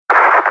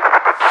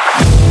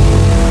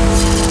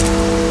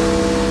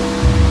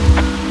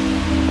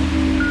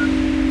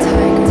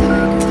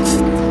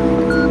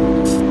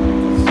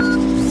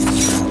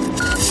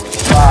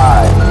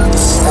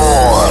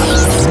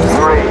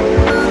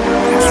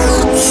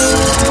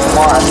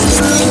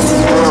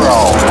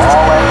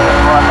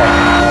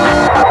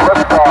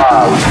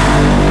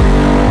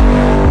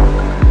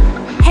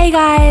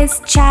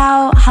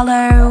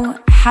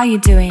How you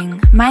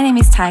doing? My name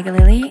is Tiger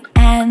Lily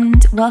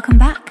and welcome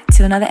back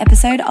to another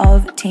episode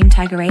of Team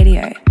Tiger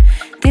Radio.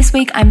 This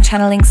week I'm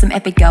channeling some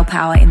epic girl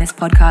power in this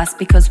podcast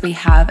because we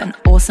have an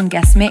awesome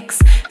guest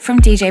mix from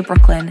DJ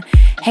Brooklyn.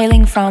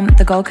 Hailing from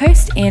the Gold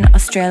Coast in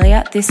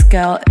Australia, this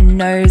girl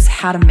knows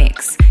how to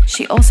mix.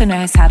 She also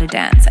knows how to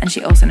dance and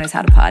she also knows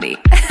how to party.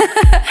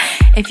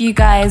 If you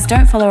guys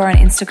don't follow her on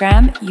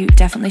Instagram, you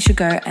definitely should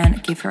go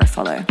and give her a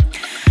follow.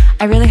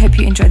 I really hope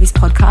you enjoy this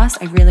podcast.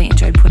 I really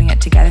enjoyed putting it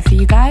together for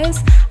you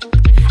guys.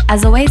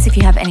 As always, if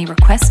you have any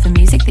requests for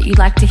music that you'd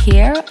like to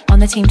hear on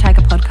the Team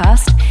Tiger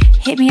podcast,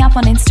 hit me up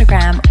on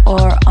Instagram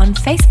or on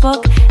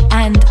Facebook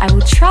and I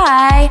will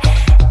try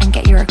and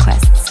get your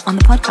requests on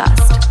the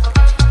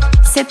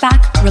podcast. Sit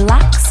back,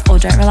 relax or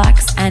don't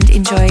relax and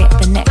enjoy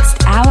the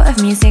next hour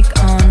of music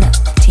on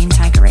Team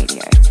Tiger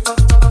Radio.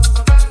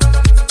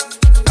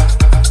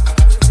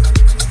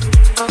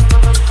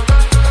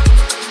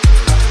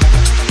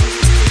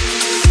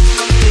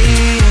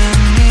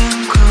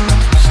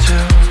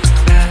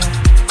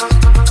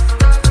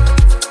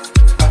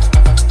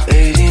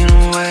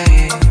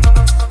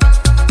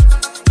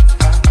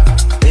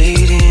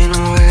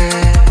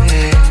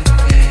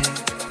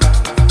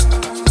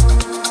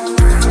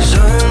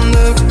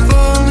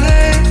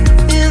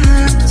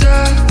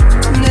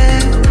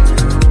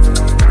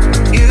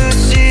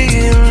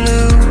 See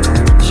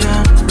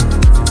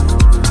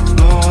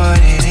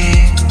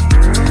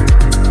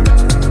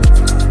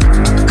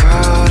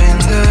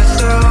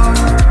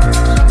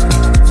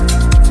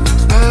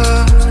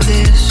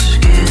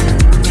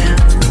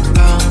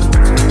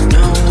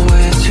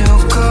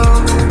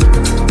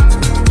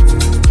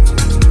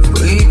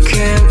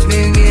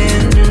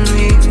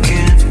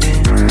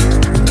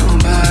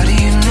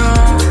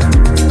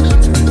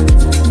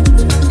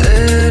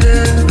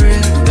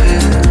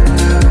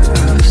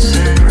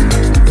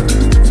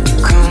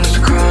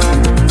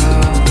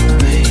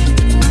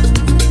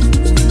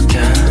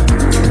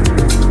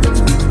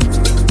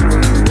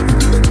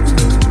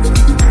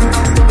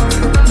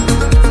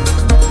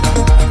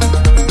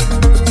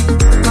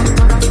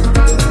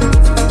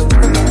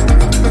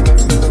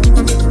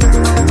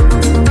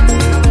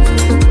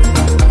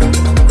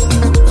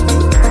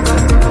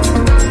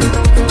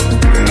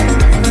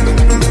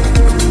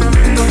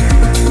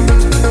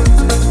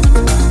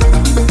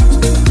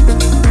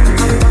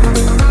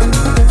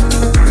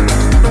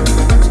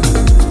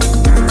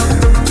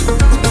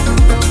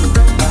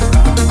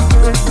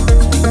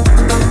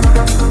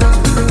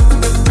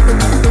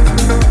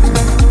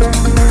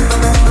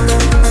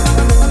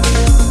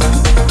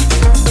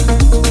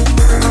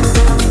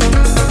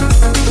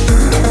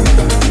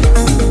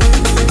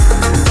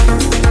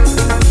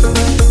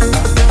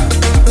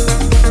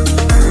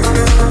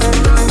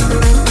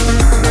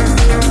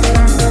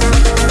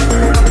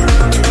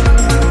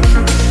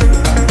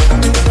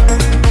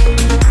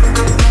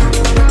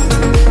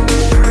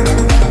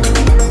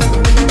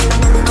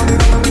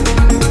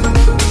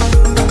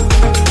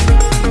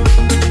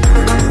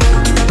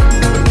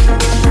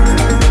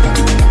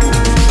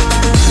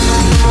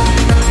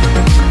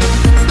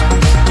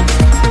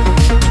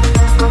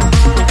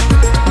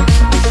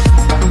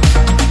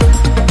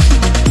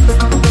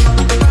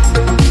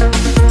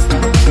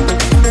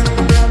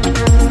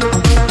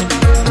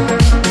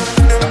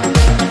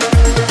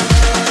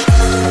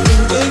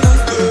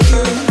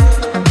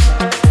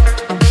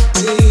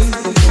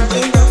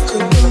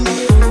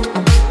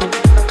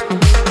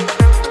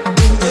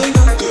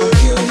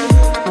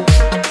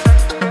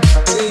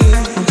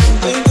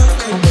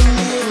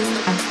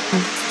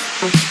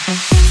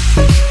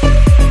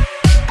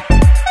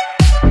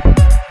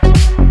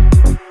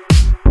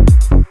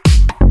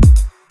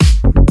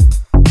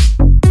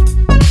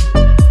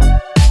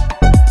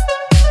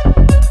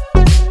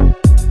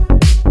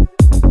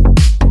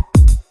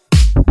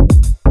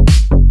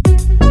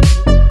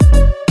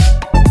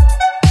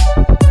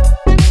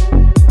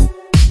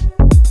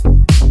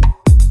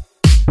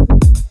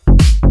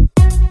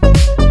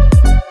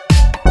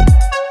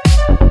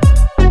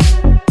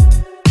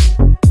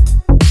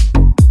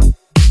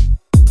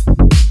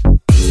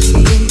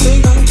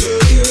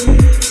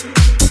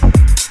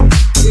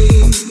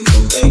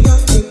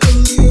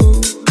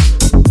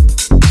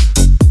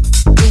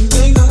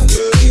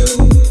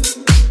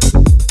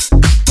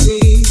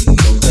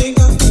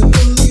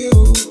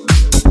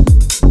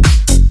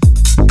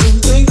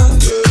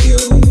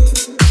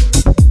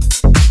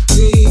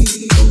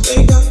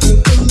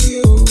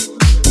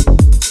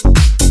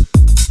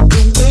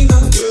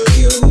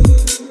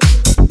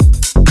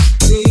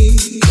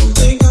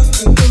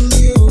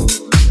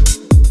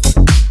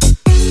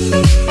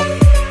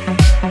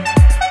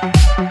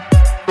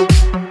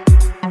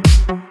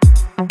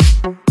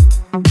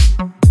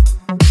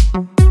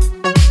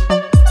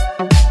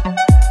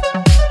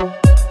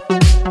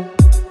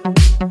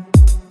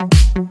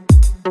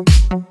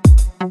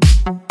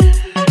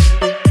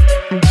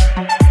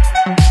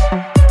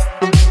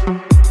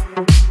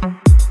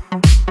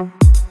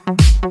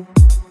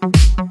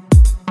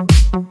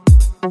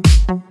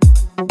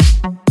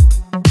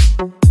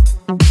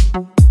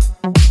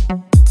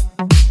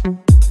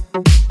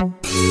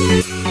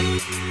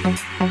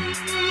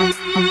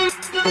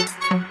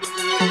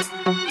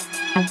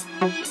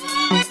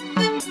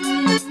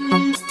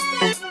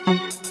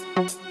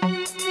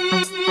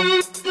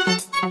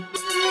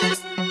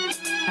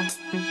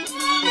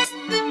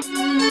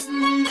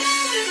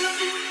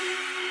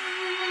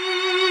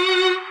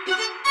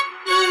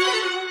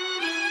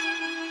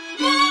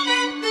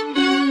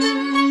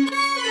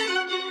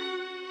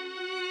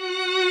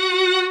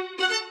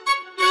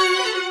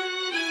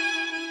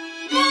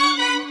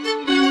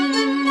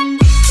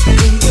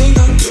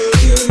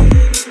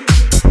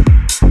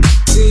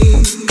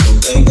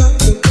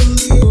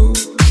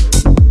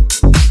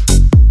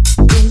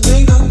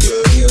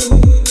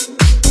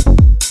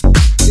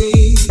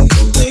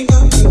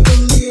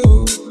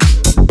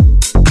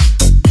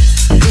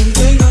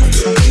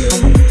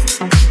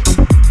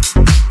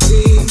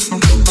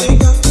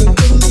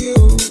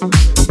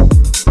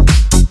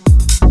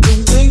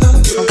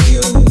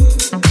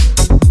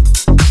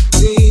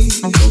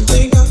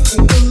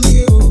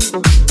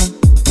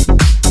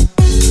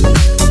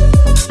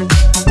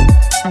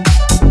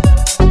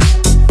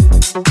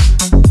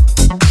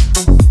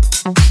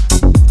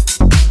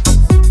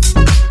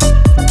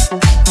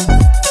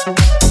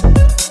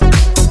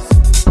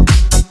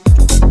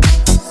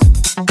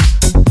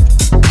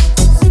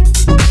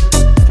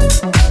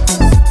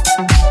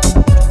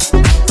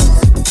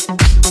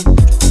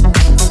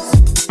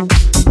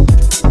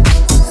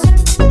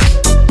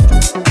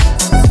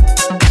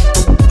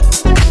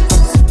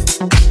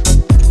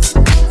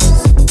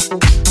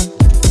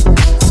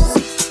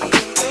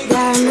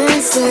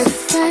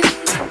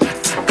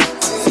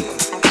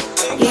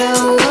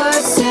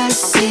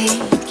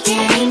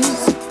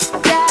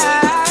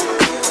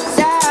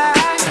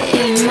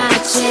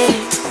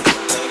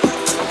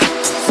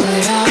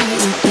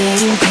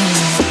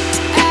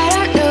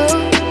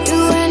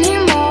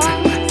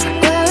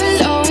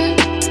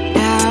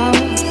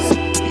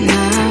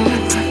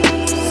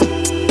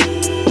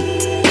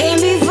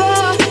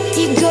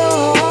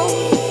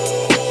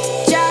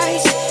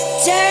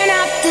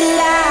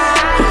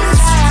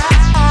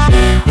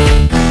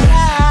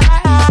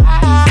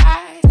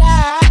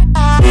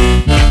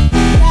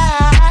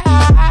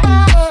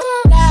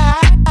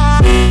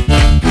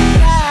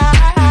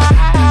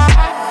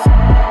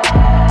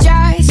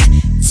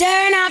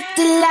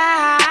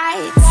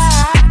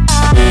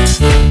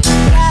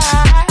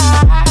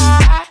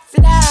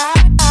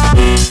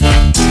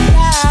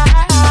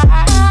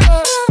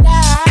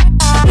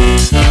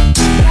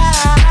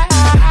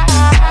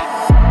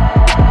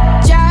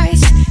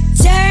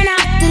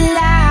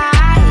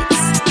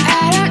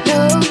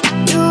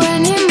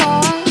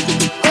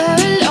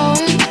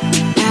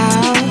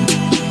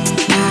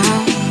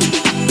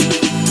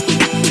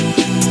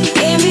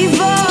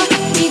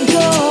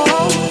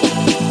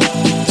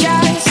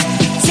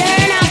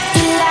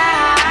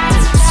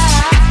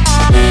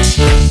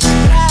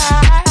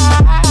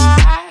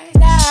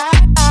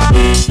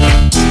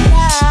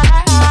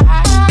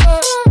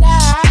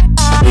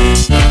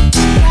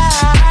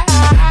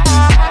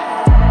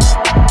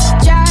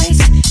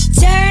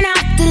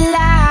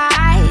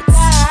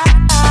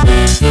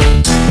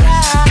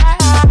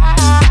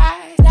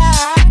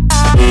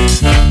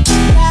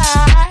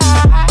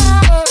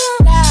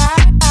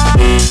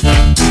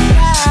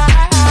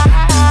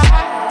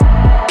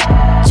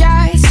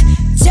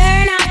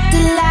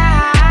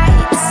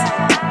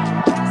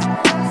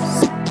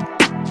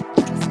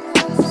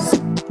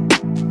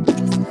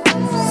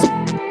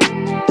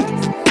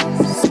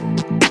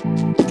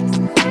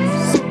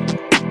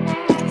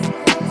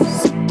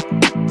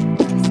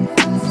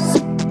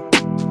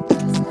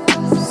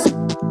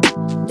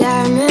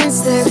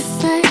as they're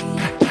fake.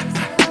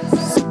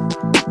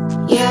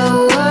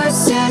 Your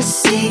words are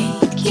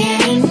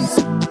sinking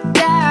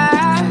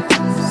down,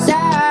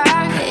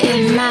 down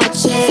in my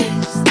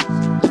chest.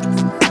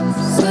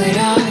 What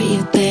are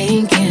you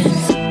thinking?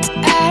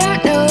 I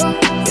don't know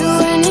you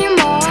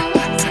anymore.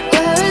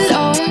 We're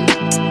alone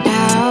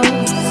now,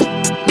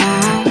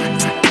 now.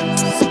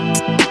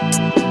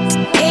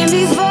 And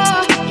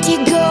before you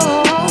go,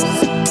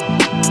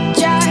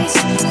 just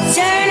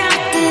turn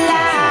out the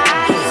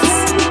lights.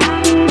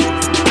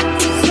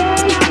 Turn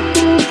out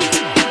the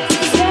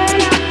lights.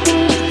 Turn out the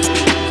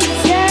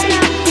turn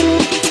out the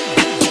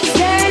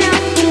turn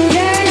out the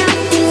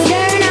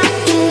turn out the turn out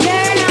the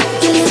turn out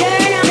the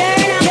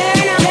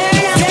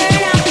turn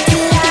out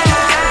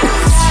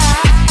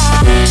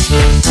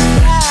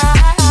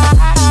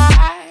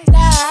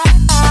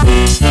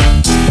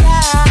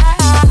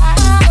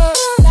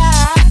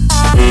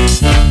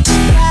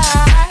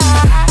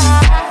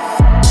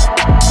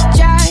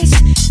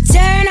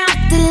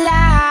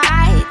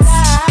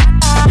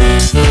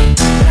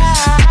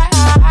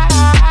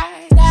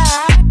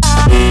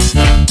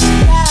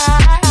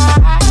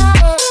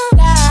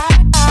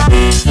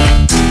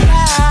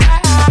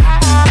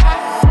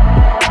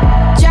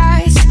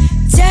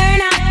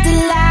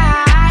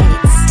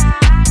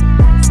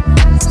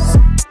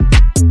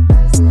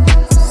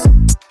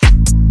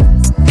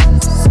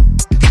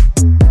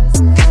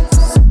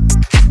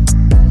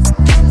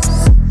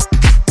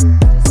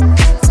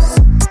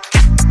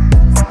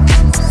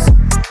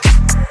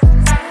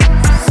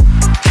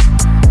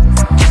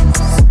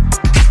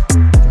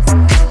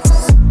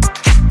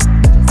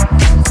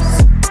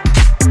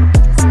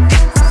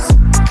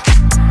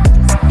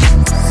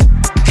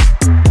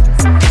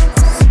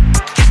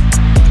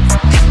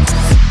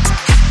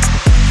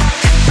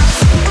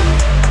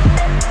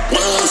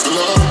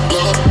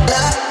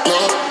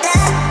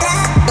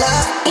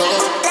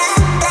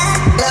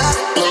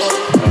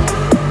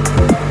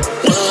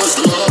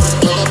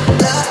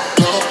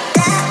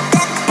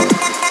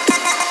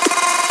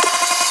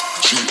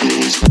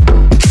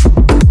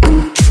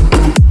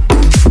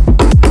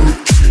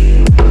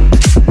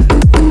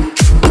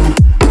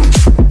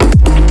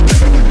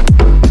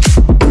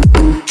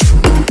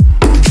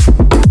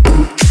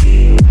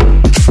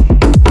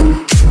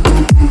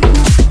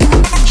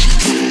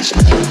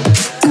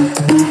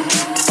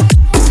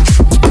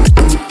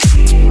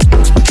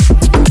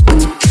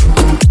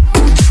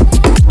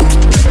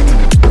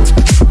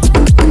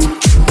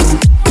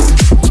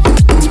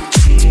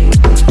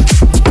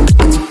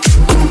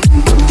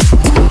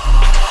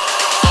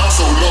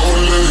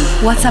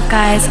What's up,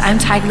 guys? I'm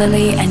Tiger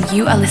Lily, and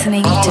you are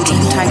listening to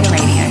Team Tiger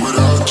Radio.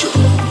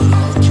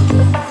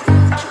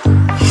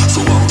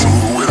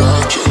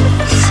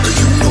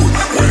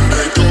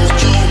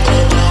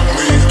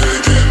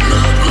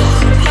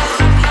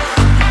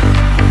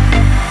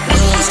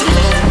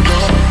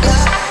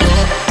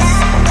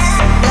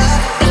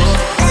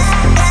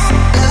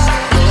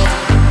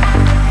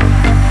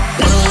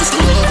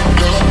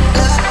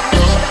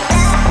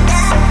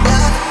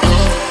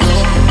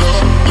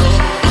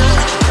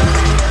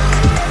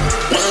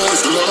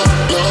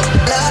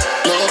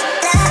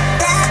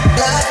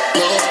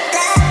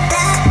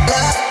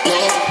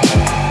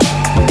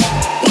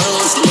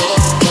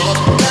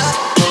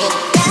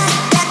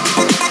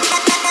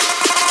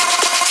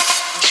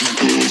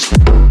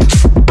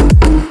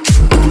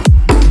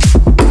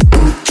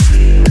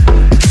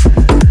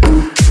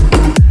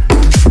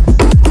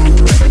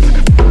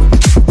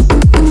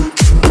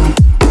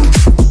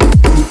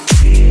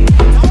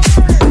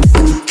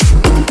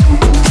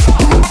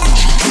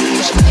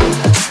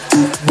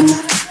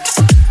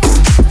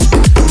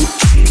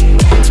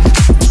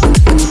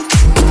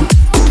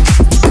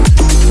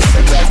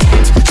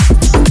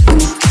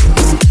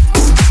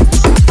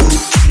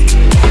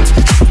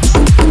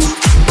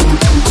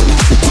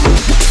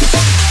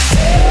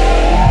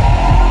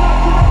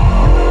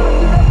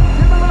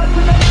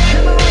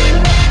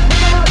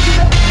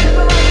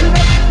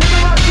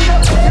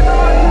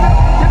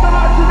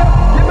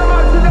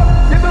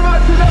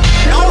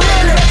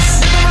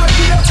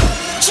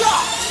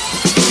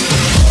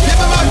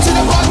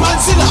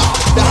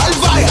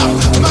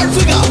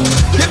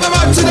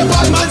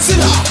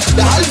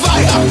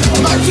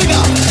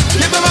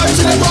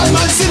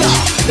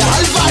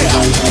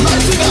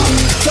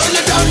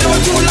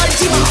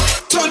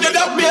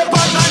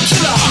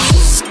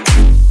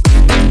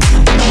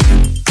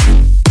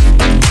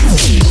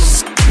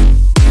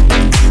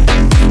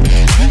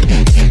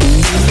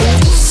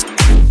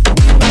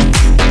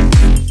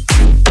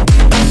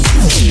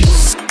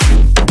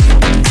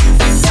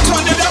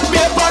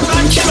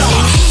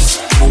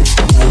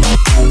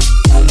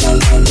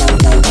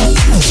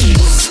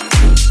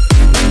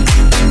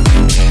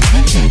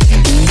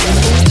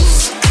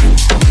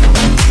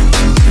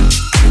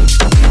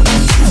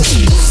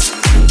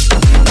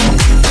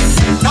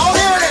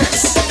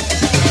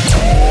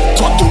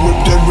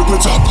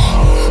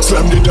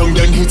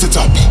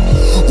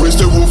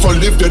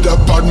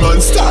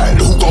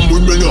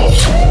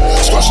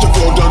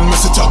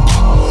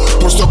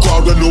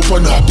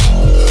 Open up,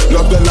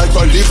 Love the life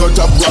I live at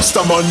top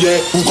Rasta man, yeah.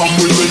 Who come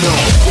with me now?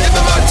 Give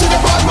the man to the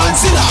bad man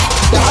silla.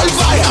 The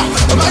hellfire,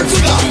 a man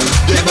figure.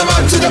 Give the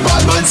man to the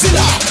bad man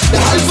silla. The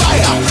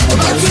hellfire, a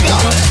man figure.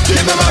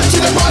 Give the man to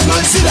the bad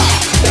man silla.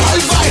 The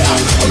hellfire,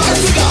 a man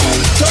figure.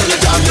 Turn it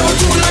down, don't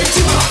do like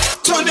Tima.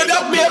 Turn it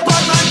up, be a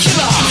bad man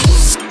killer.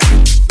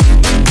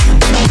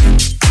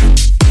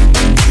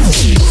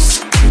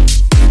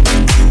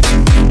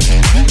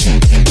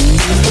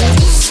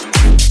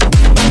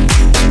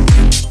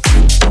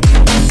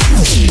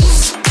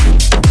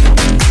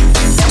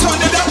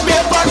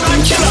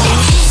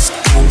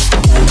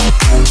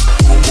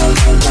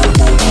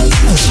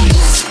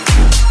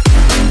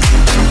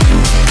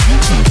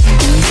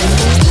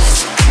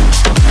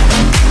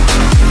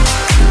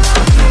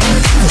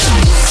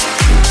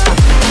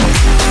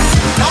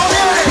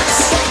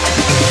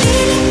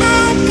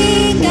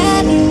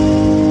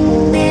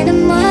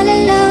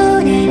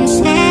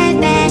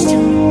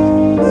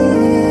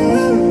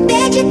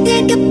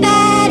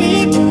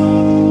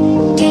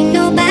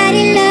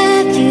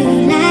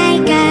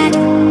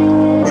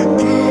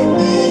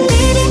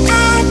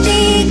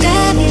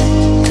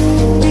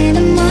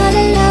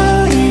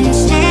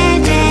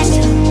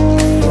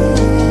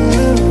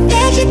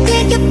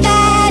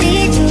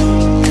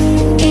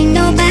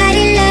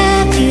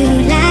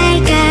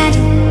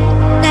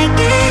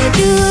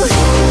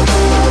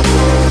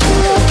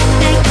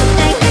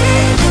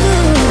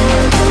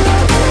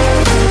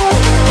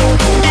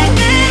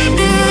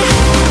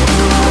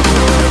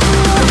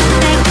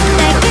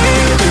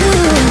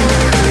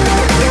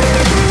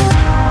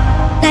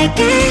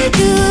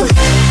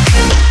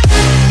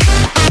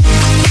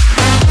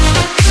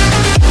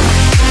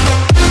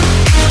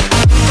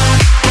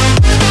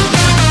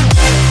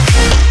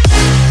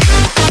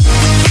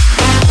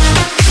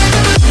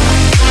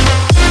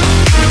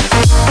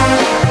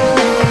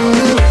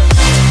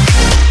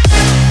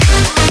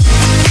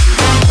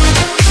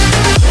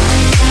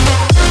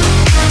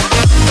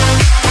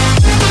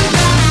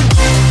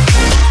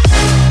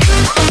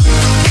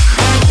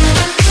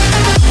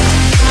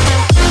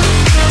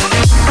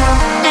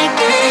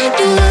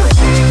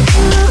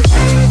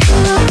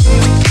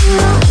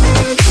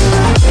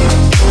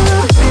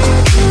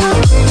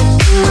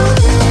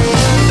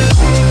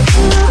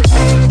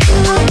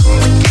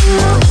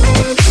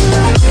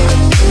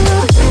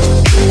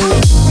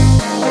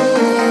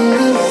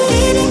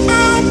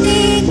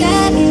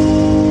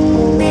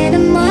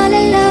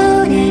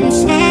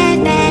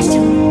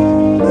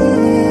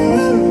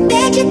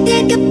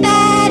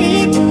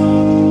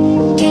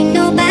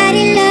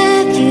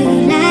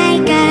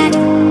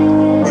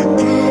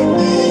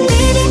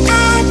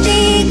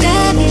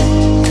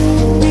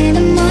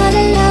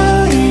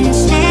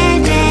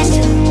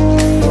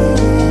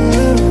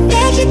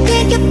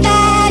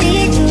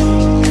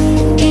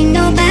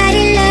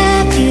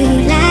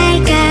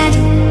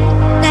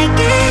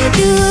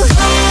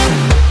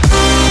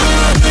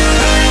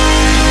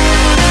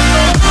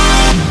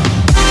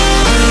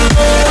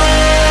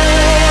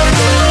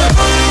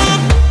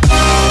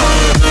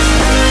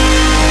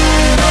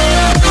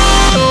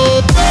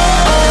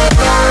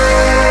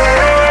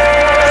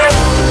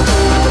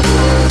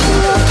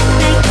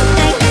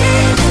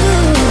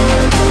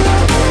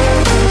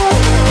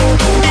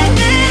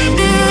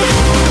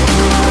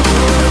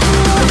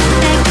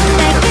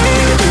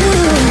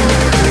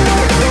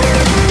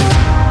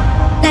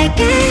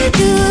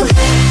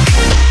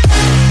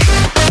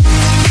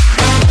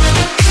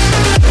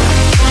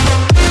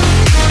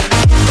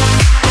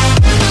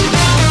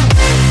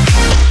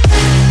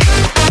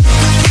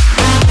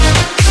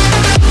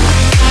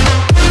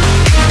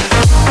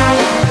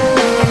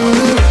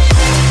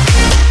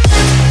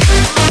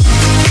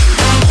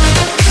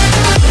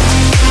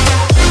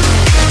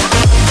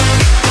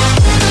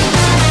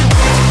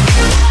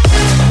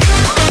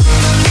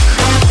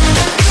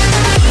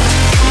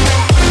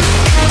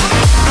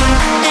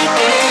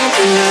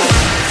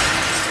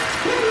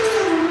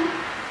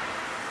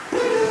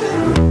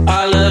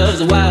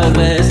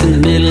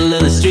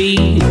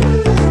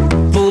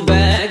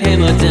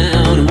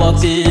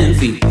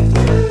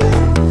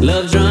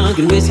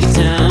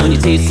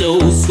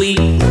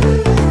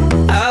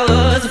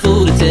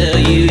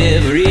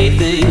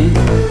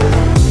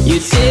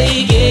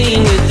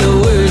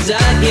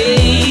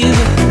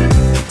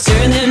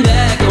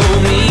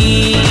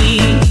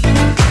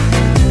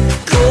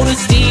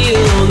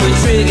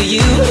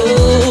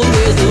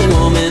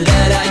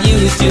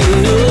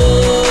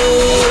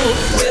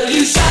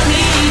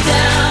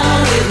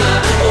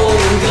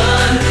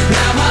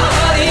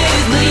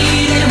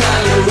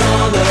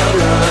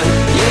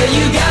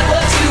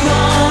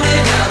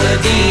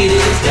 Deed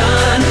is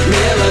done.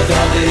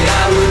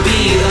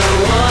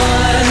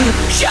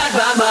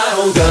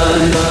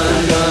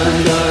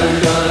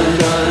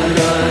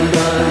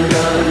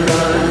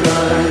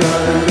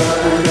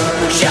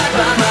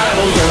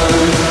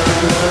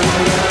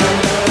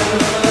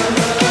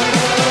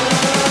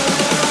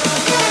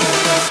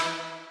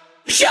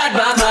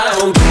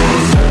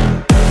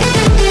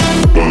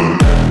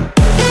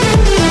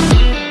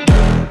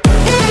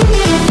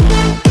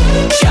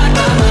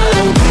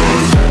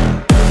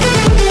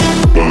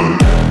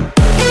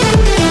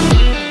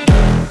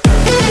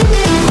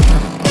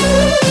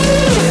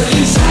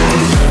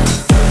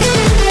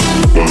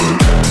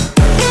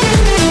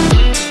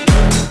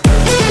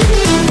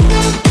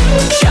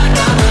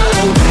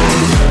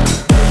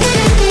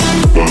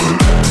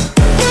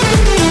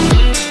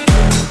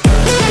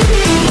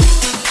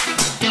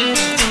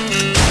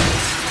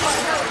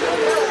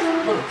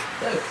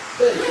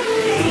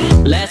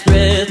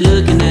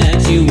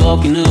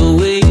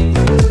 away.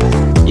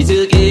 You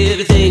took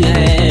everything I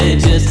had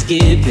just to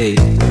get paid.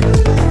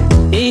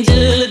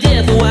 Angel of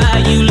death,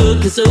 why you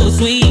looking so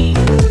sweet?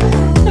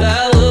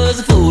 I was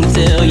a fool to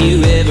tell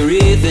you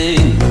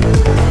everything.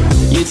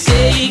 You'd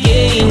say you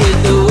gain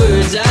with the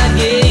words I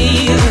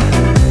gave.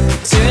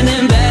 Turn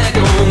them back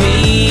on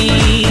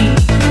me.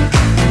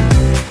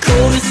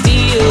 Cold as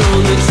steel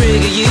on the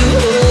trigger you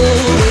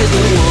hold is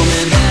the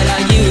woman that I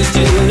used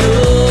to know.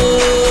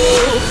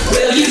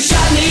 Well, you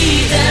shot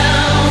me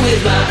down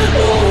with my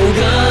old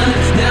gun.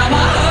 Now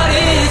my heart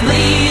is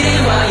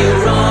bleeding while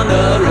you're on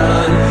the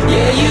run.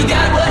 Yeah, you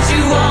got what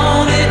you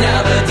wanted,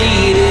 now the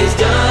deed is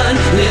done.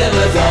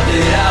 Never thought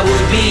that I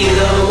would be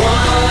the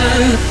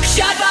one.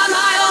 Shot by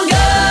my own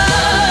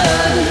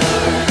gun.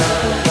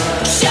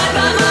 Shot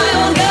by my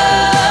own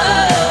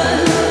gun.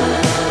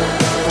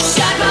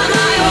 Shot by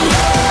my own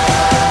gun.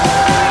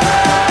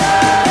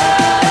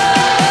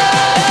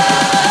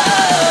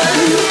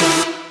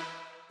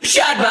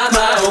 Shot by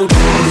my own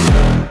gun.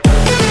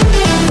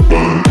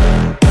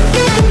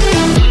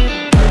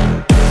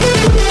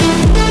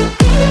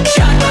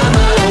 Shot by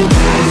my own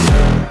gun.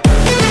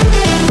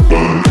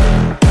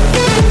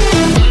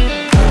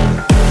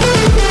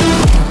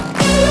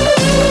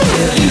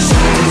 You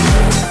shot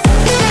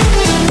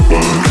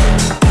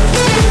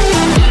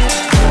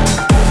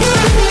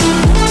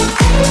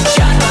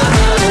shot by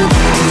my own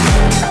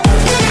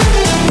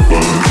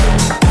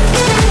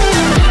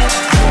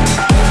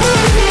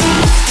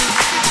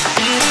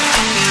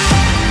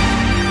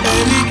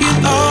Baby, get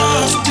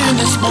lost in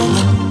this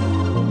moment,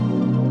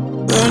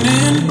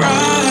 burning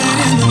bright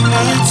in the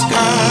night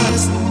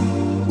skies.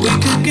 We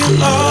could get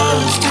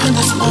lost in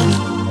this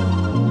moment,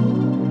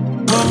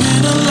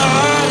 coming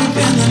alive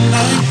in the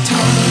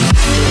nighttime.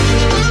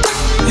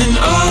 And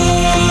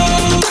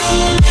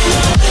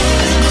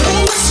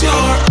close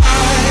your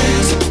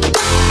eyes,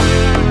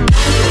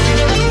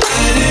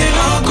 let it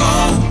all go.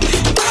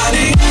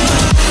 Body and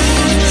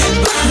mind,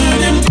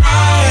 burning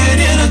bright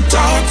in a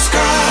dark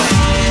sky.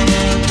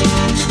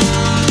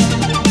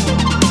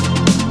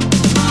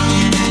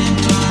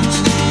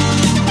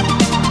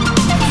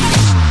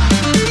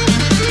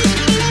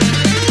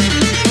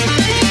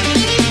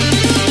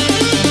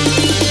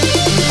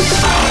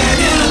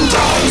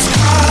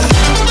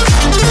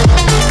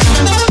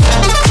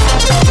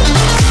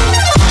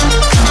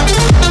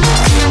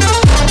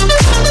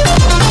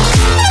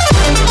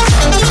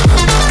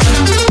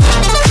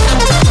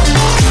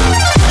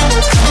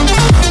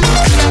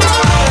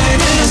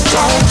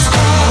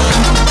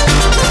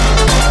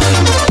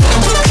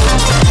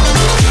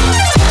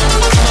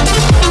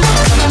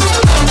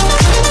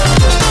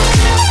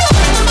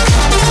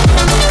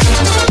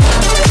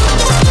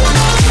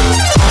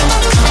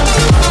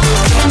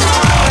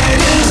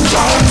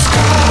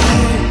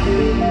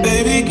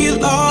 Baby,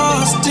 get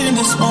lost in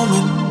this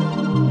moment,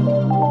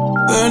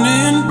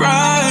 burning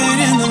bright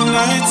in the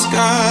night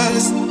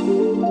skies.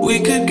 We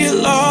could get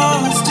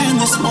lost in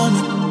this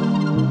moment,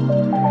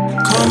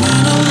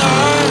 coming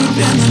alive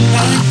in the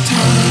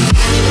nighttime.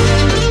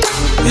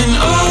 And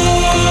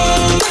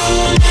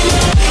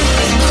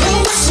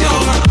close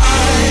your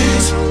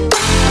eyes,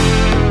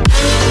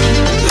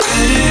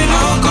 let it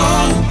all go.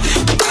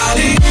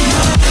 Body and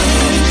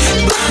mind,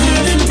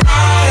 burning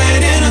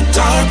bright in a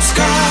dark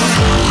sky.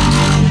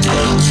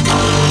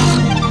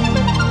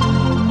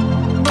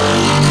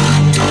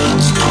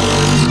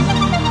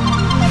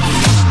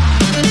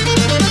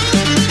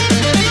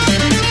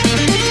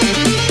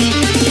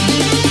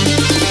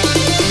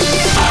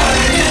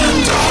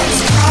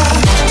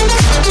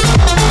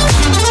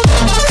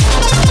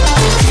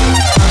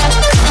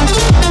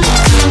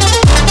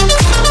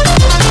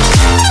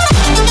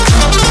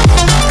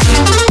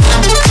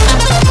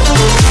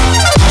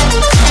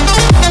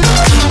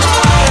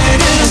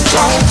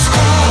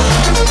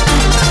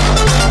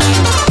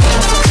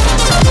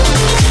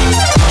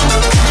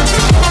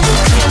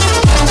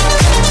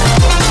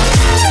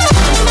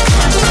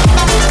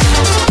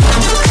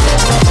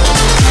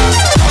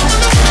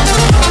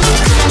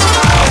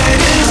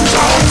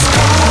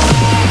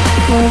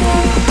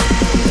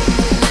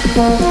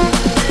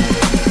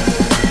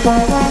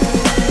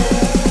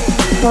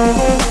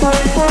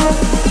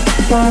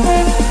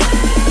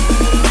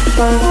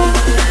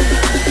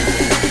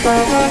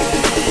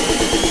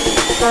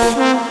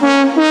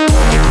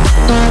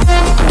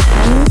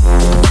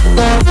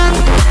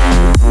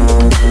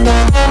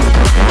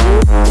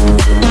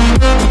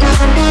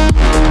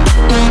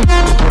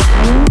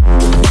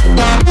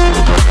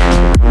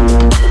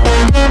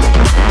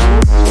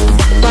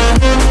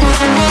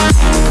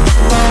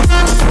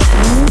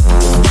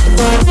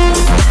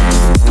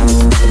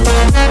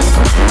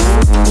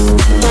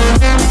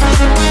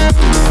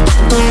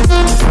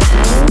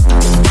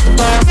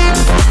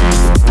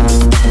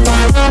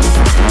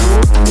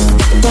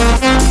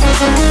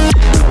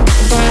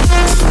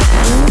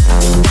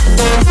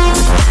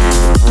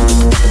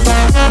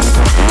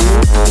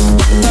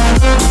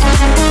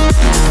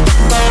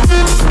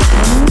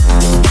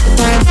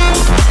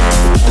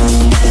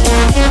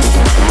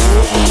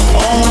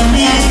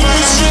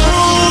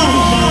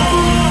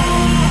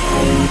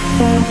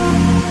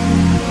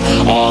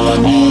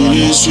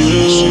 need is you.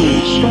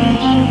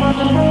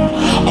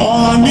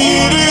 All I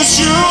need is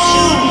you.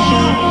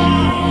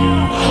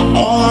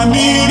 All I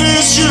need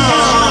is you.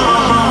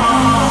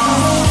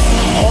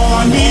 All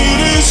I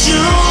need is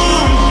you.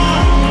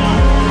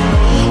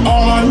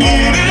 All I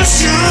need is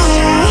you.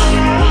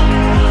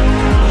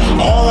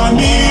 All I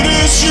need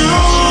is you.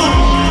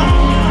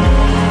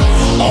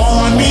 All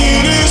I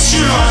need is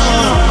you.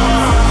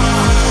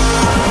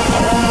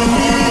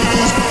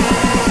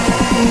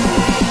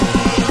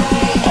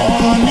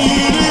 All I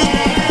need is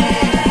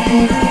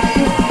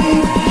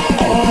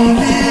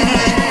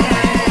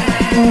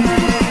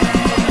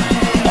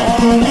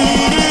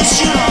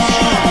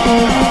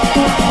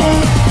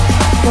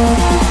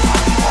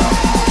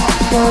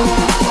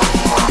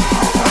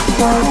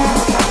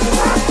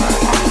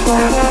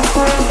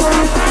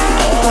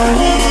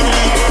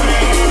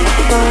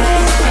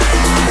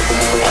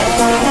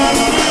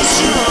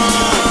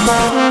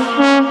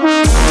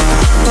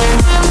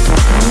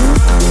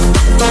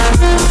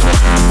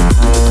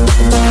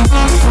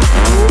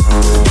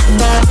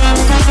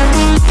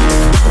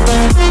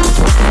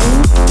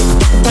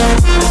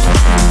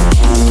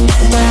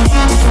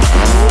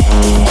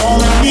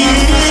all I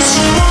need is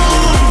you.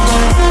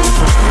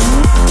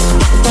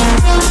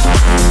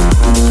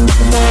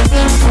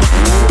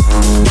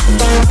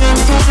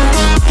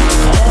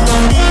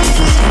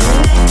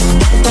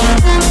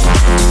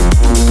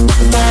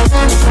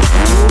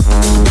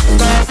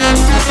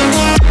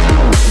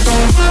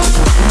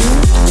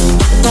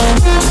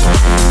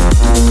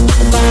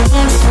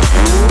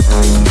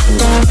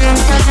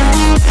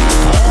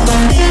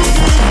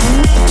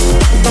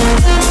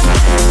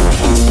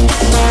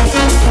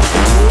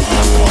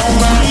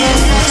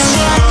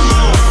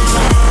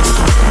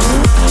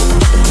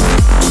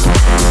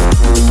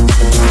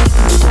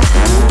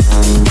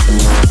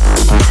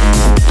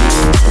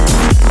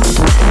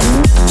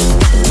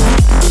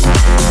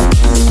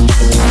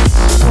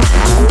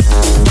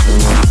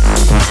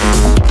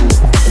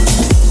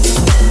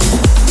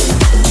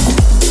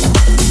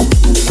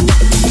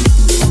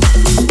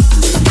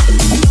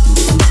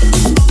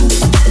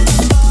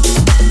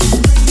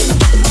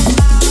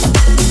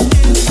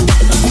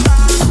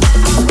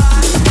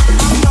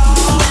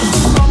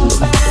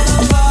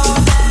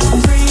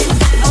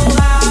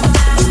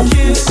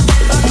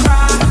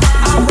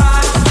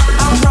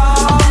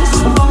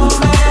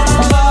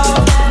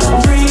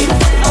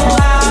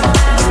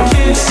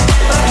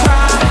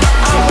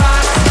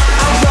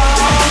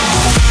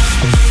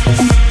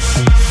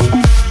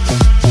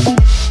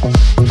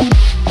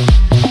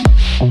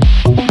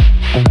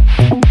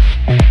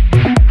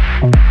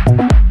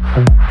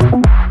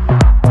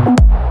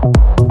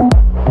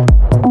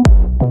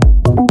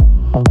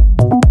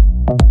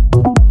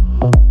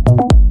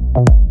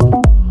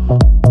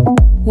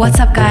 What's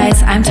up,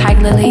 guys? I'm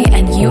Tiger Lily,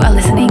 and you are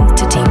listening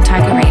to Team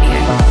Tiger Radio.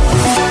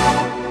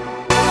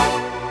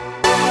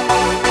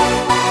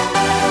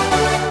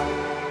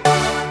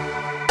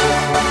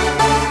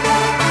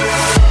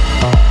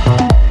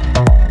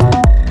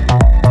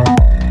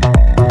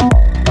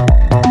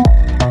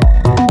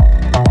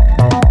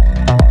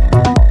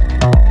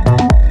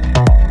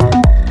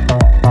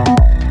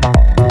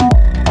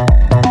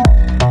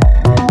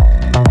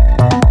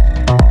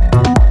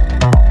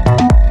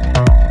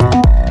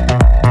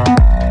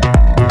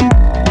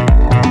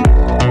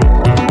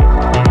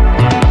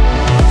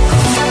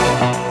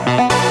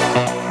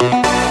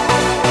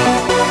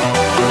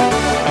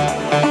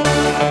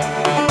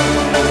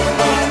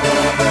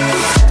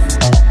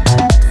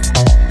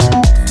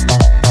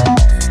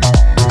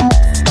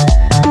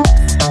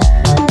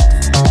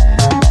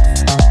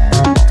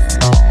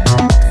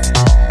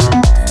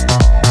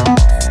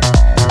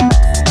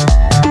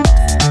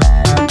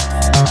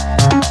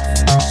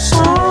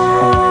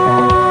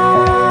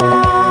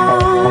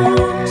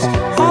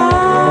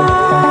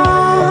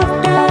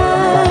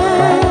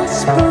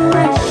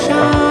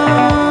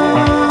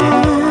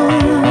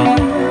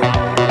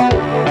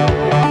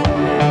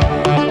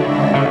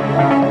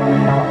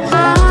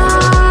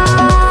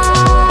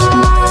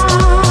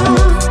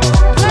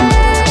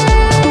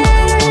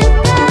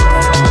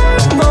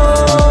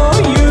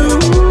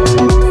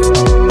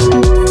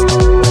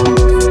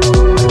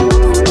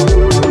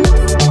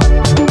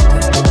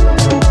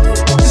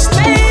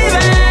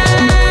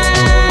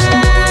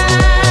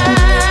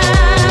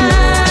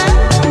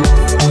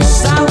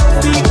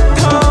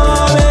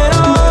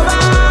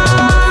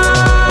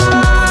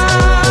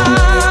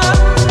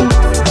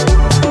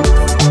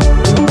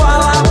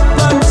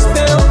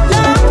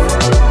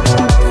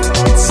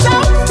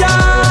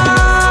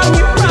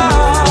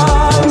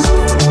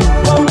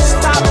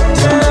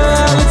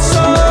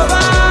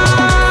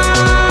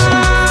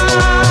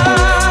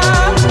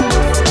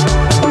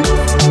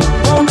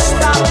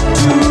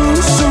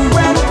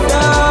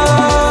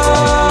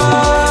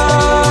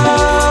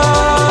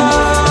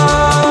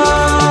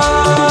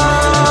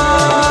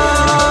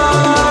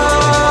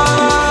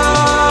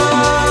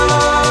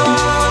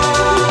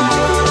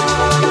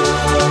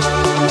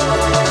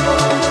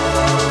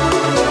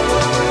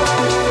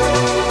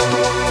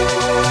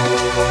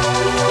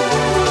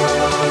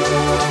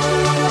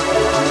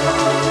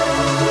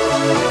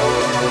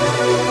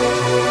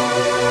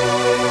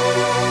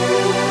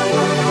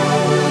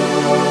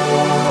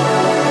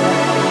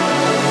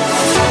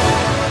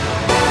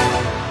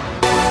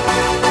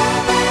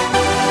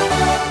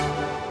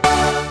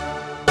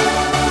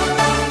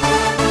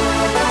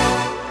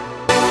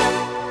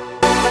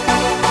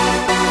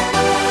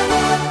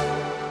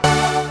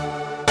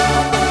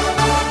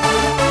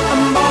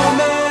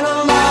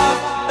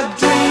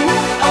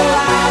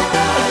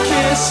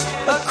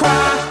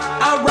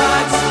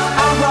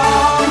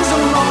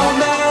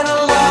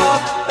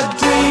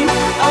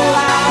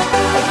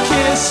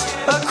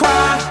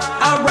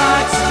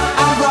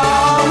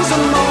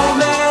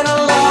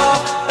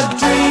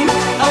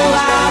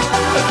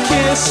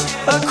 kiss,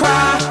 a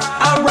cry,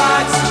 our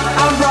rights,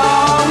 our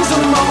wrongs,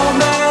 a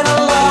moment, a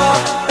love,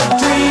 a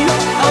dream,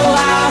 a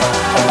lie,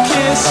 a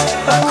kiss,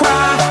 a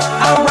cry,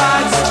 our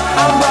rights,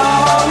 our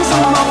wrongs,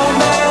 a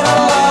moment, a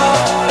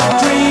love, a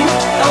dream,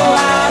 a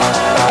lie,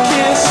 a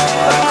kiss,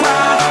 a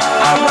cry,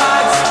 our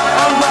rights,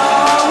 our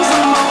wrongs,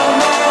 a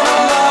moment, a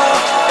love,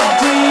 a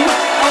dream,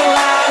 a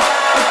lie,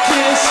 a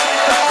kiss,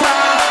 a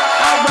cry,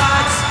 our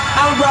rights,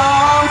 our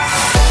wrongs.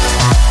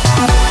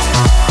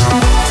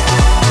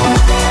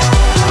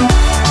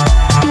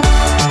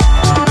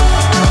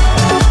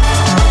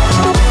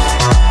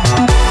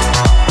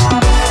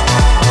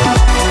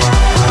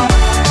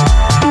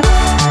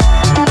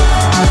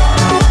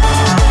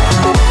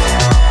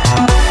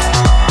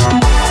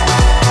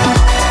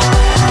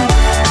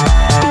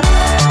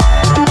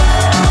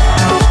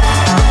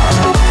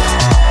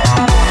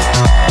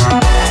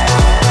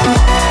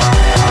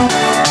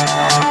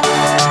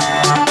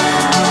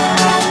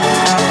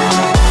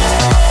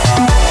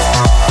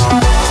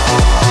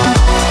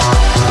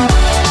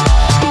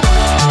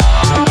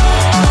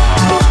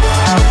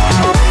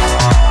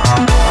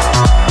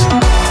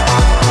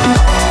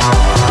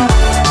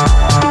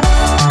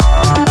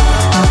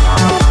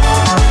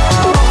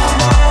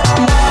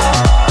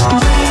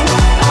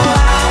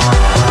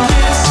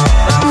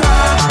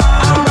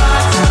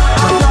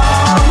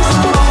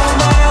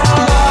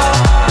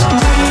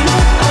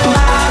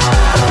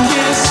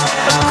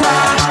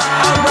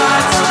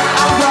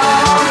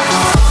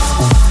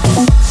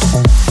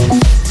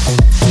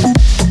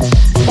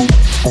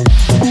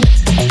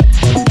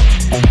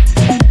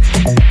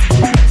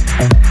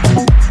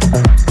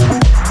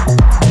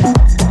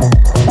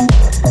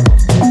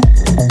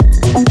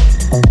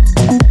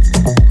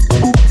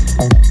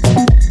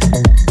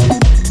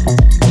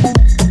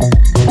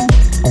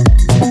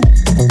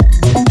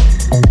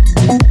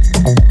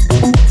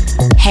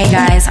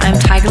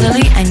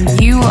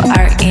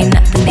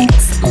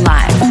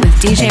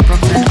 DJ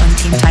Brooklyn on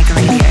Team Tiger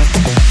Radio.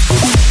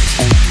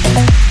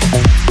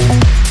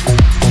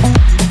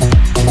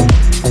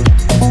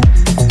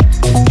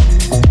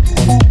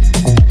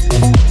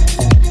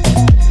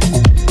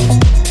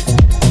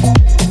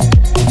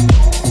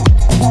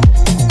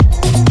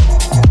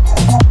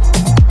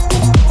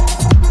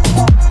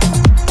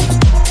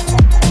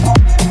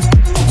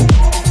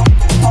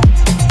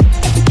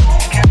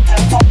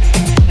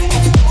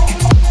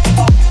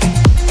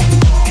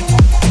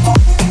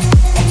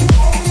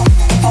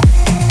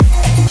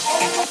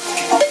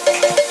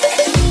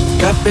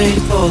 Ready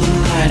for the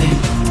lighting.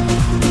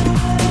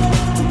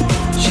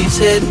 She's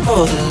heading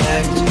for the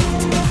light.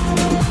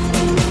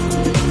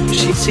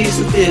 She sees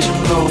the vision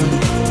growing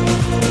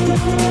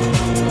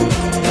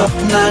up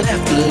line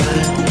after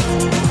line.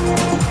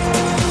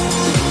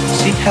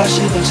 See how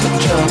she looks in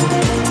trouble.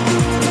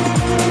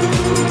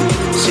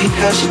 See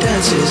how she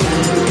dances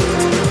now.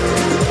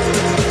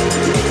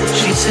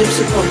 She sips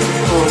a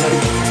Coca-Cola.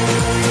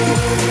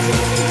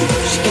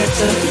 She gets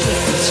up and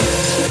different.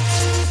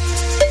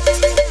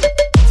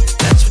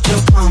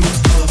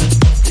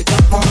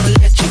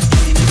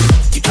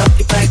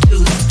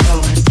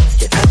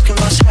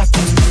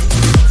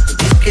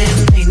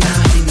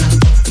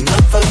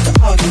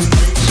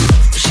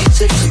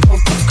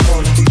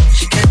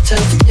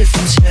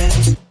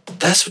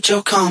 That's what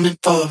you're coming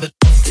for, but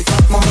they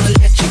don't wanna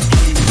let you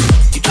in.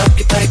 You drop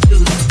your back to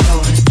the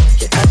floor and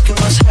you're asking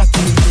what's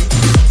happening.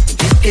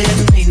 It's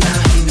getting me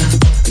now,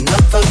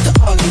 enough of the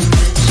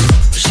arguments.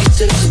 But she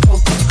sips a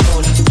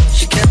Coca-Cola,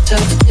 she can't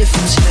tell the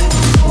difference yet.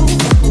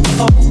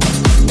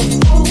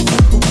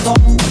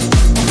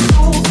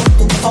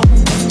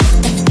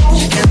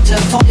 She can't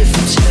tell the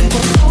difference yet.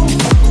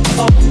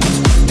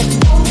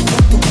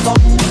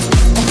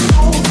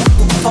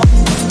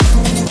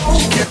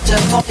 She can't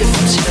tell the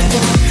difference yet.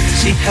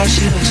 See how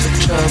she looks in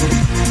trouble.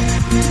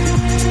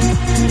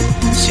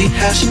 See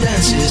how she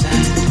dances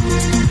and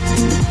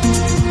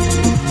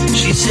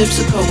she sips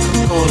a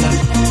Coca-Cola.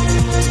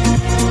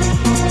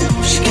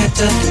 She can't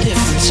tell the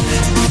difference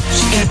yet.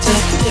 She can't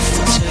tell the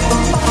difference yet.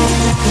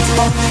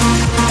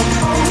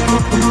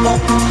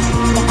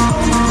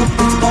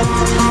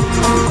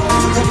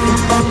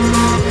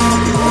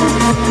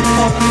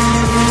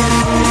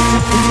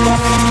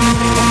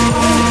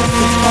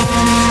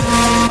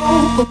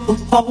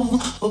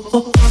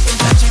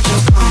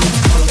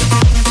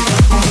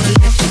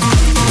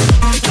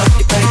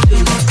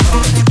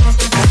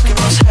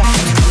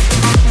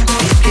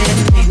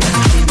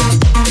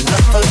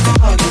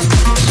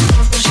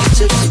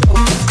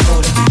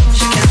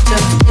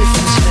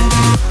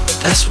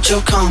 That's what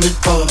you're coming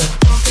for.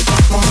 They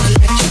don't wanna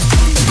let you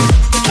in.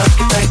 Drop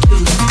your back to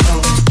the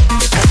floor.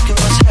 Asking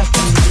what's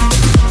happening.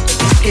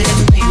 It's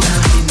getting me now,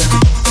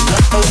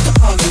 enough of the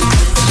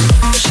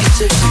arguments. She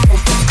sips a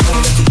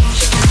Coca-Cola.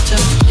 She can't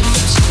tell the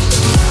difference.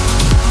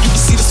 You can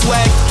see the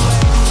swag.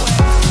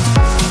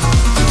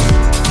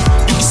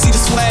 You can see the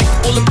swag.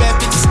 All the bad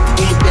bitches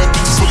for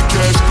the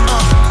cash.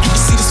 You can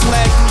see the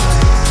swag.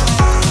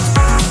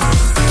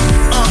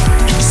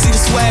 You can see the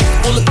swag.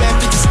 All the bad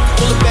bitches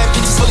for the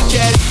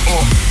cash.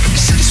 You can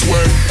see the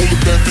swag, all the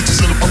bad bitches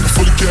in the pocket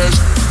for the cash.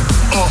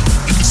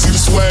 You can see the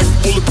swag,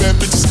 full of bad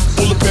bitches,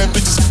 full of bad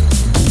bitches.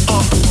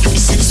 You can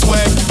see the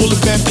swag, full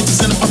of bad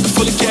bitches and a pocket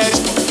full of cash.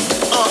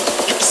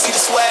 You can see the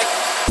swag.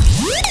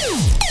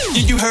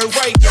 Yeah, you heard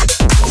right.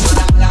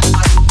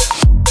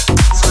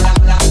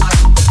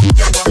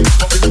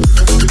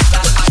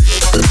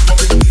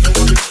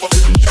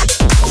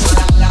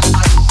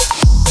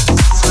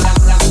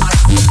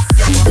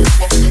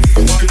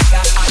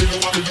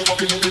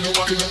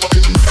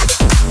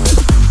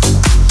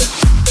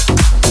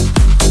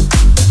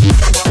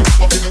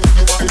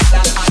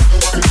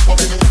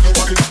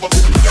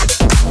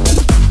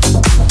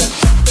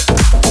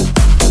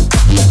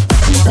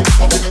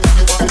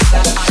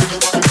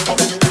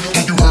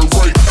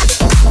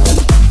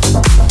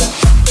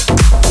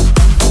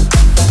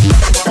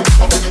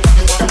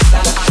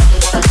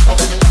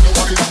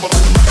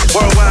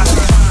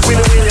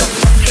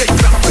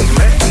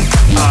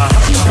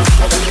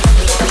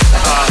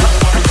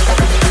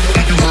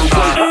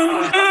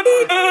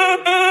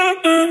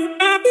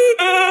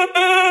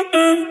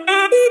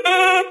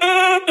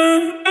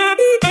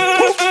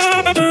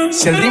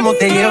 Si el ritmo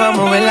te lleva a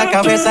mover la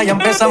cabeza, ya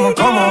empezamos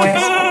como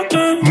es.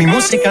 Mi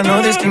música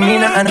no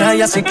discrimina a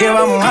nadie, así que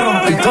vamos a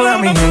romper. Toda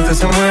mi gente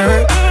se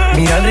mueve,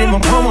 mira el ritmo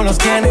como los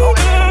tiene.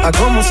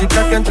 Hago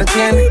música que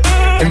entretiene.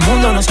 El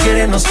mundo nos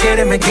quiere,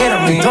 me quiere a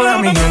mí. Toda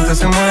mi gente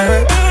se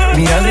mueve,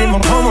 mira el ritmo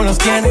como los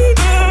tiene.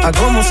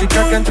 Hago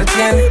música que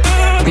entretiene.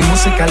 Mi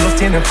música los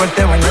tiene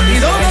fuerte bailando. ¿Y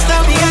dónde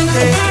está mi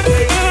gente?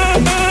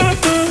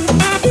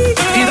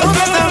 ¿Y dónde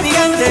está mi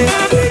gente?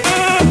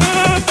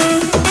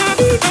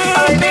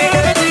 Ay, mi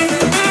gente.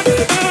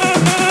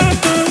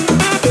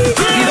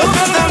 ¿Y dónde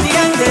está mi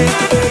gente?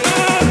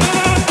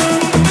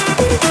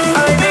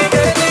 Ay, mi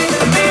gente,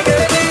 mi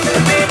gente,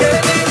 mi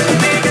gente,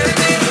 mi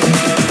gente.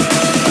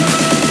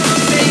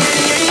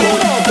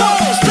 1,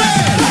 2, 3.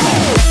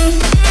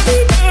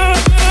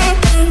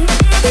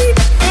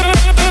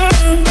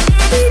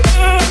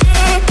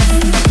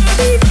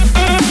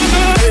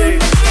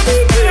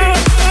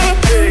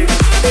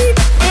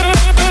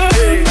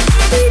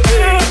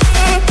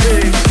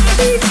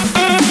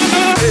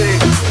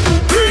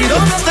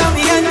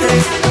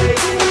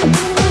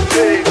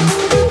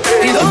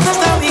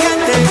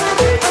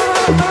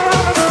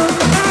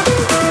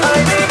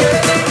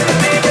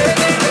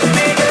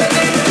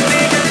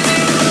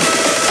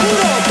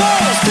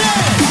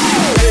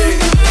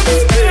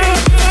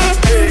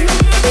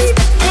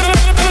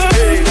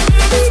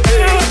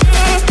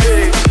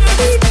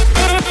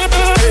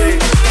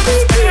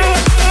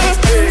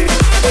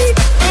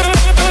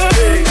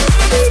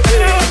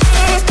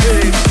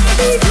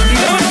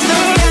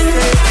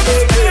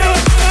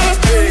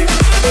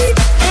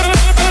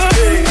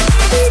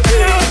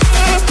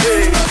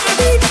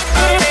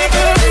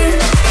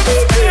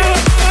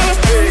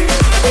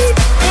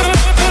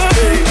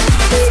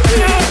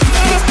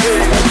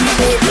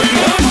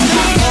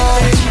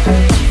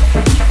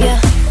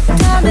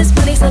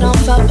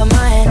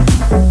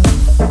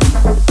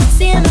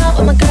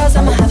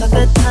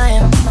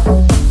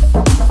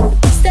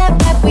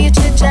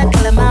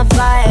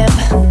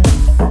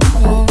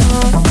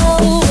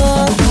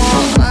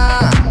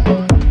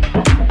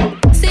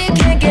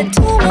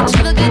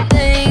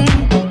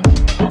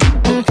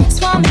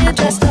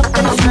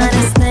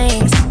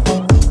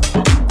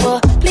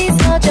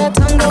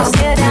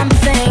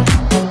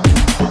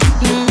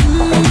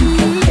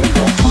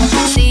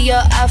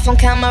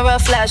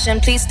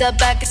 Please step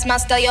back, it's my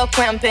style, you're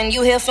cramping.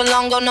 You here for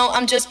long, oh no,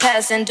 I'm just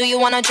passing. Do you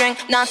wanna drink?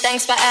 Nah,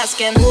 thanks for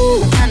asking. Ooh,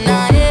 nah,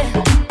 nah, yeah.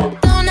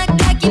 Don't act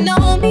like you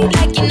know me,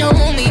 like you know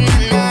me, nah,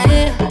 nah,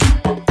 yeah.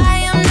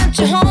 I am not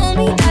your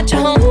homie, not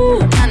your homie. Ooh,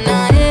 nah,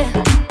 nah, yeah.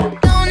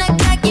 Don't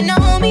act like you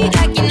know me,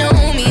 like you know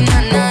me,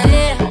 nah, nah,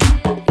 yeah.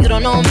 You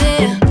don't know me,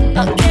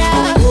 oh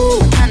yeah. Ooh,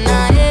 nah,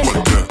 nah, yeah.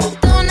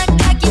 Don't act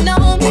like you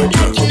know me,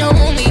 like you know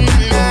me, nah,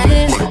 nah,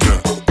 yeah.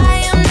 I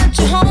am not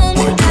your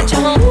homie, not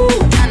your homie.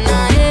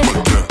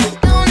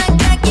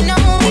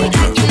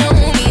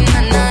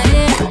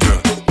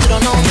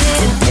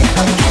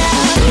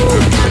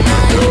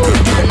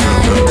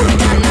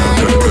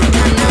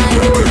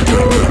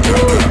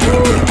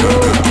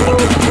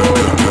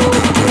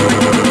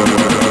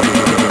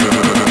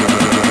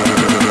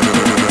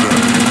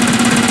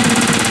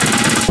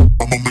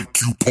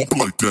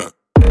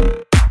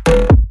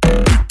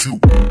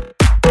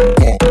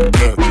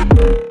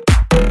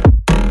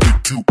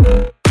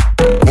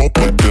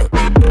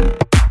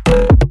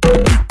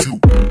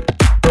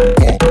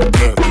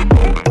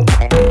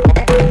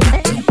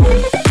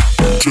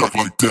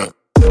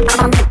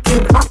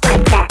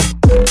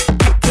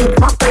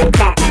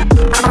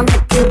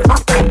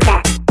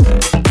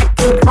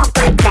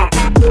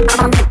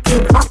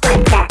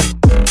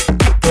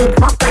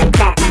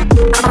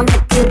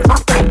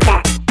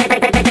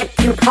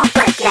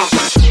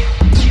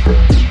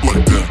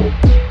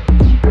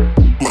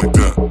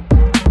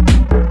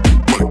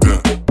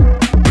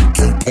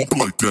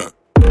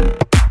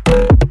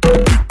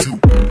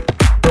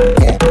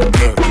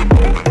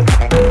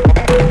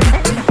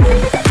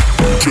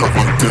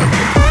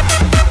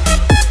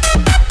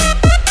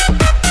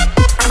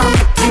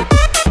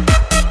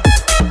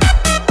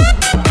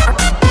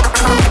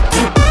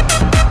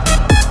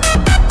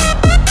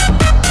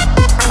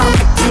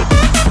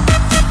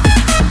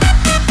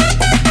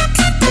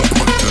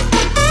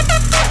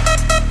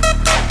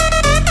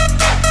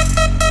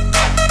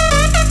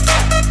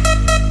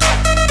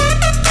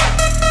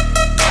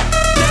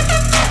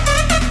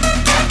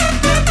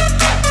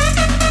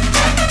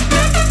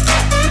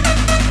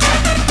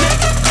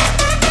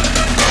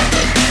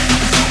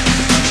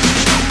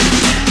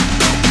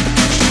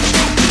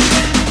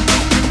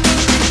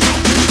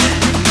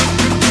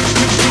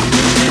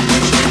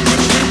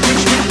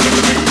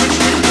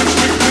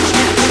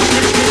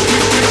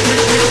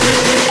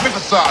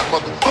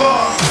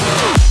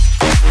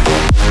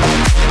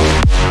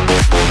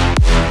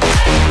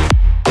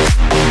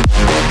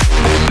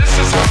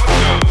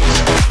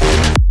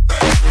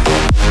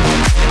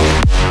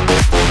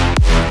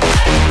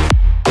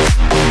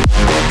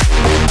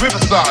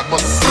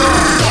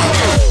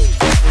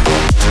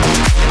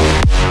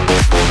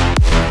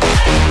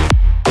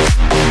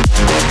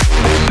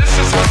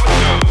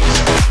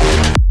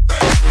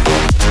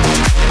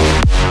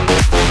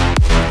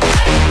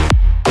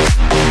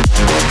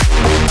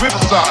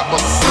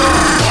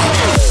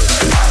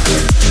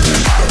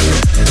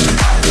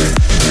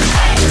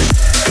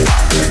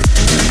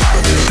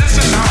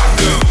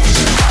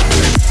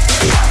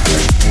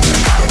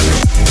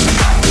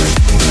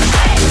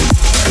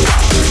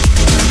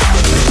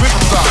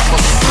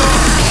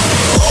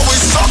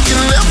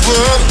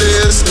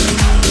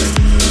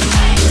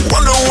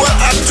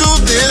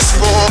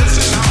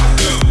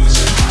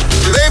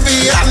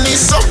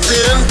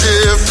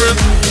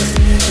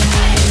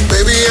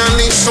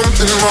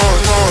 You're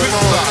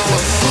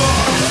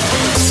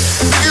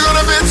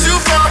gonna bit too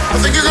far. I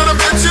think you're gonna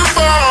bit too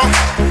far.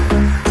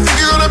 I think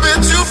you're gonna bit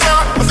too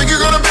far. I think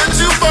you're gonna bit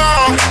too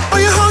far. Oh,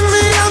 you hung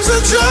me out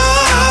to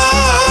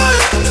dry,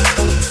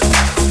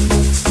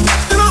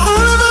 and I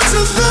only meant to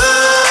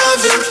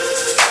love you.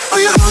 Oh,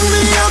 you hung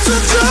me out to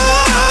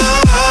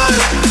dry,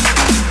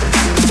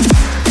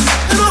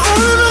 and I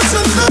only meant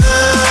to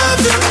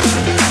love you.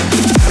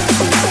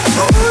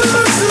 I only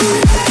meant to.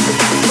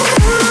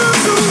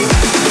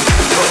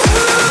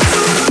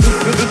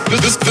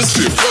 This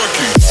shit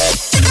funky.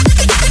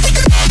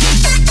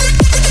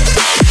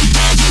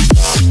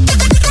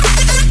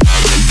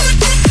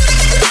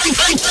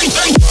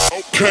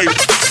 Okay.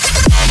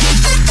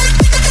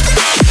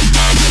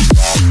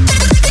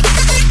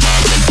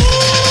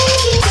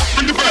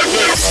 Bring it back,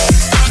 man.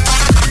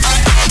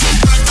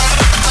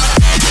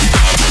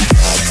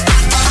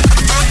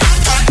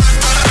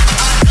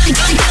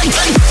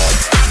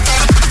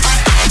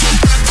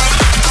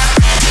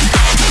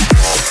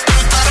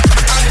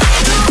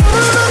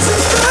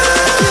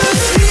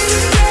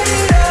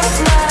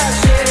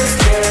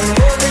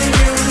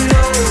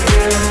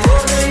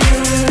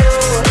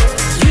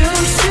 You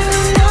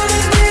should know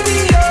that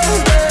baby.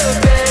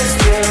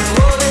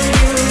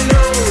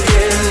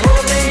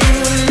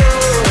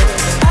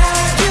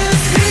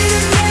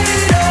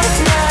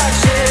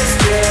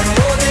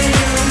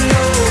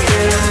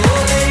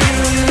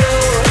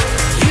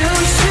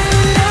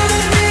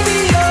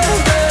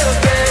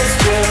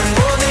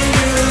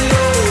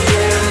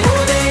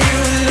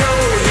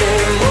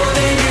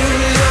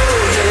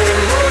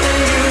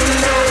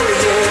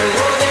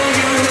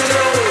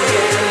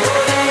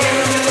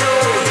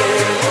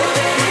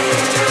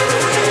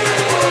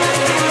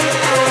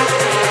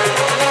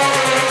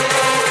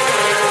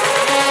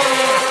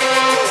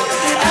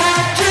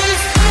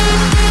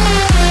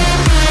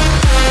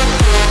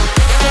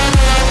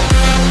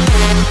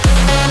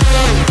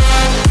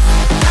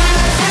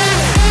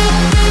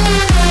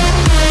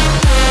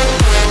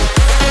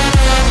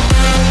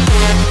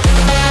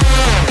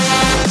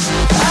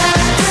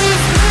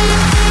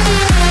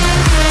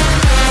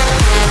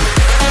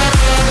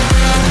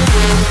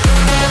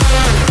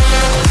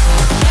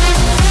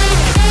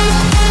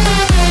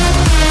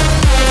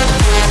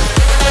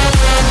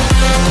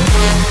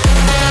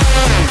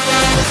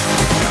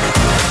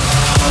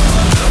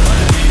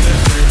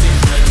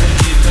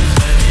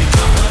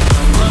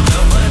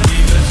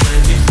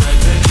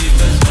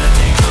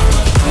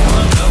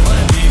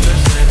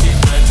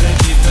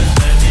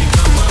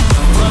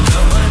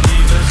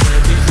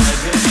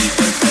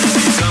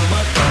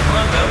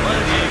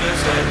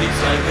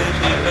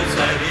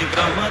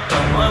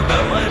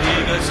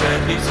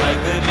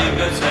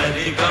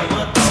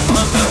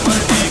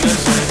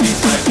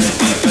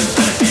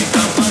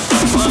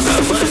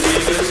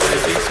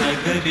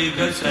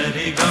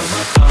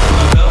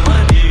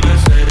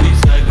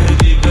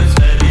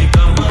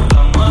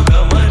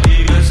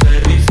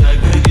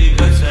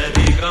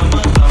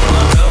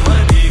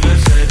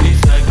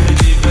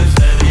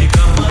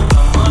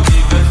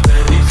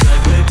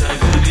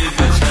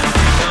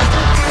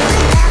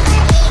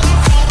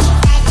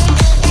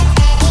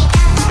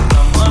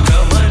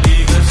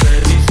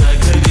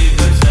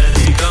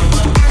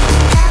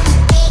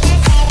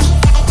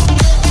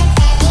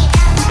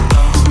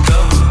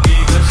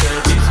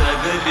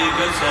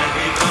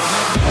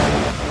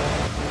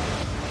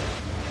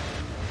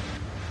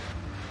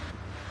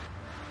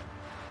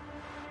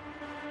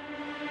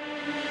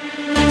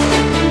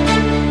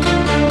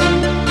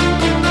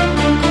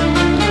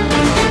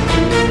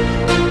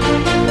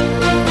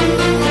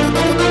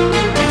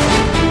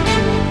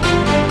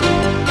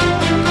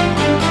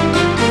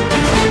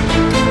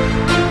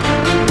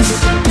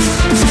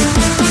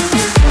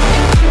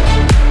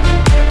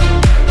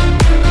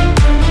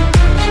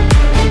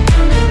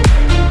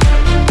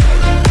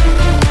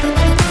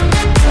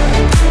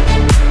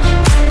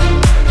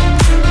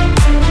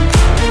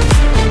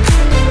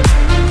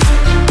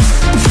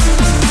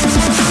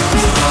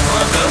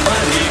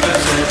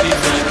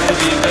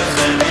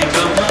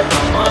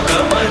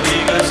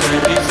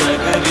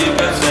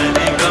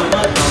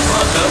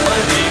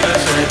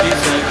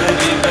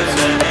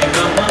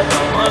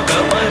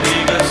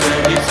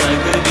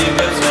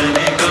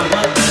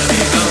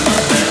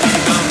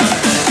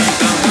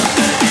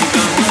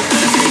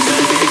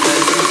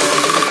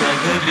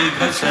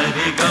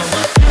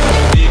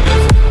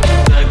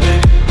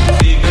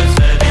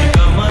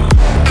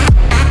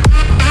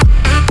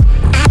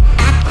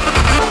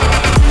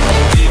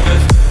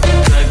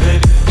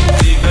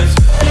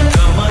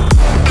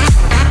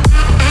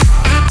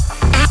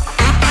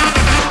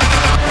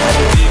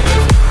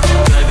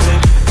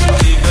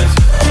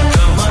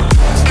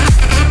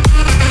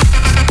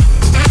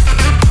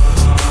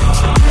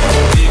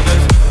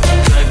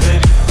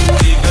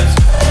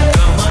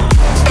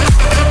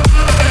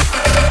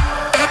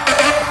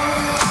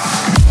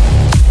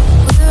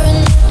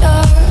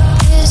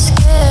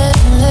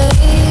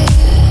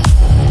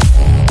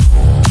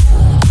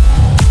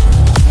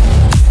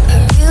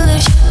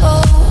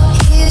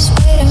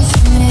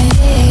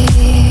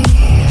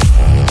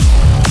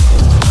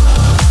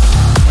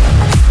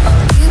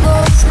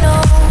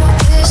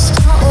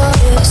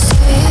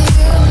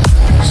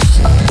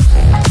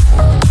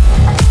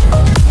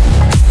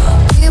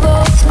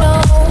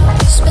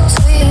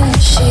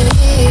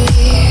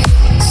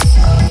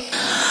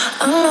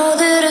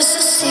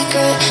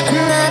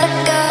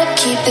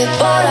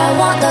 but I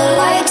want the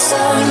lights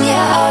on.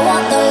 Yeah, I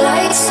want the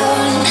lights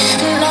on,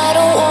 and I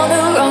don't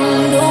wanna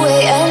run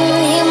away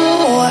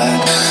anymore.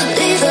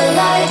 Leave the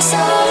lights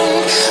on,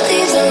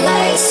 leave the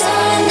lights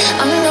on.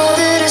 I know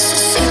that it's a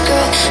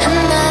secret and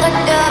that I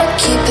gotta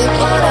keep it,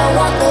 but I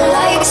want the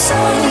lights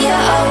on.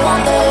 Yeah, I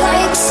want the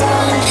lights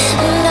on,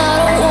 and I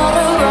don't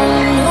wanna run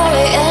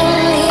away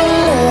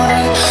anymore.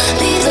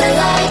 Leave the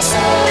lights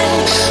on,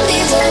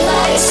 leave the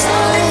lights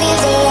on,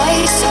 leave the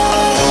lights on.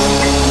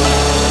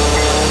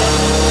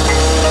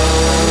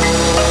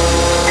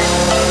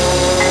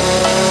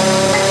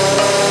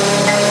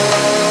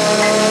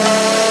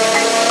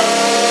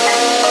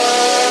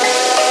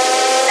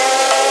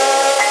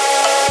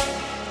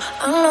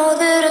 I know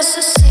that it's a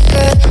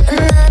secret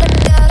and that I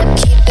gotta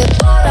keep it,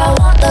 but I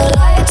want the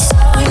lights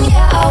on.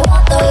 Yeah, I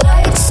want the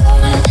lights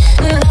on,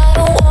 and I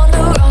don't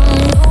wanna run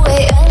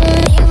away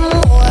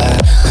anymore.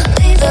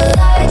 Leave the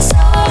lights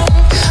on,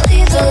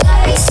 leave the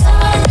lights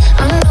on.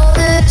 I know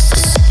that it's a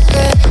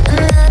secret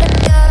and that I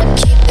gotta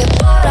keep it,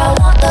 but I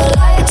want the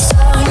lights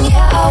on.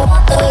 Yeah, I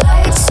want the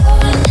lights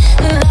on,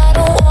 and I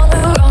don't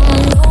wanna run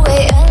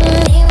away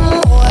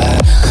anymore.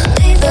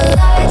 Leave the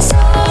lights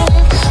on,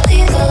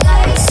 leave the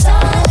lights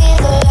on,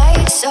 leave the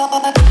lights on.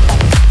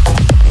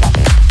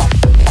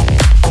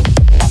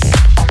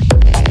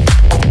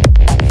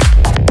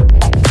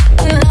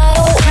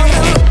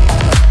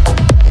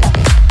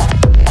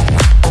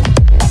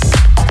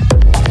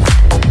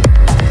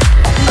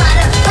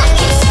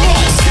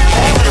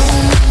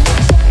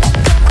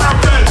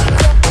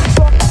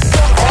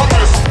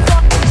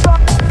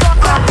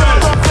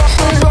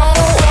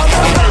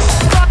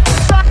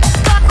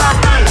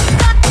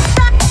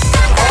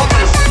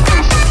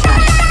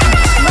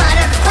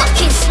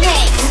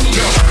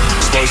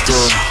 Spiced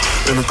up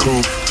in a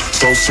coupe,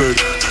 so sick,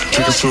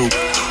 chicken soup.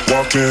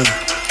 Walk in,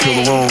 kill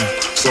the room,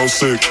 so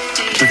sick,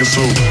 chicken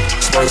soup.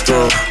 Spiced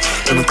up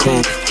in a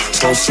coupe,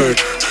 so sick,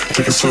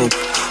 chicken soup.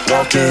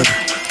 Walk in,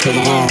 kill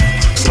the room,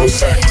 so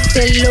sick.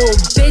 Say, little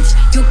bitch,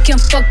 you can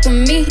fuck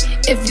with me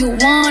if you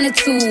wanted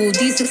to.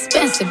 These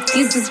expensive,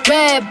 these is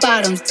red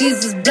bottoms,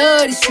 these is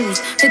bloody shoes.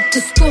 Hit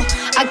the school,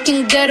 I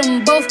can get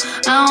them both,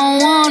 I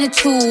don't wanna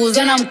choose.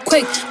 And I'm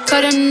quick,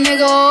 cut a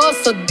nigga off,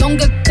 so don't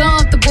get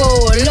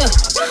comfortable. Look,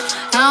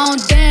 I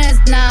don't dance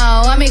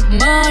now, I make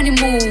money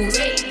move.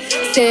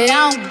 Say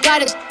I don't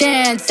gotta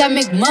dance, I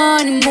make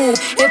money move.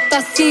 If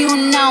I see you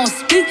now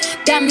speak,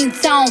 that means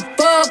I don't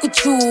fuck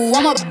with you.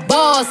 I'm a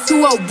boss,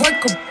 you a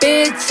worker,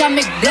 bitch, I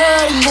make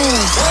bloody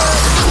moves.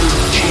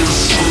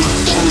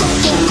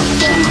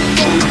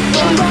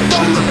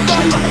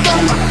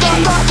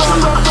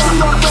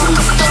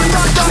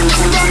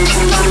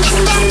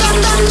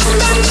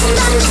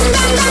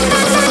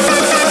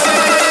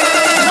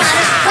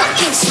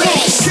 Fucking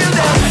space.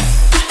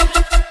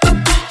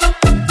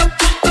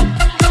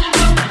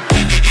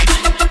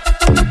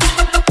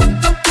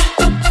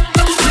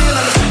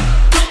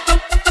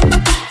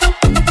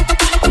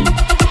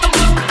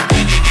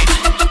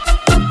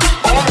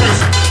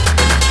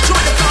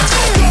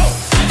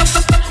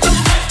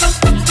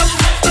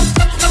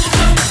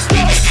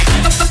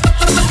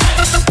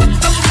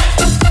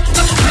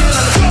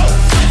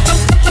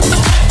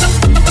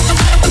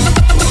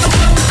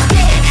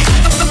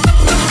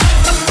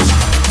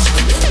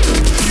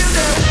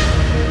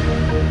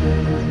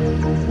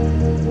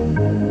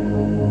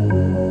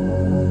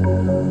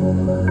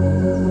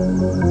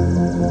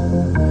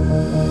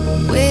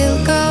 We'll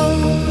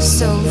go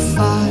so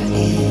far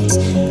as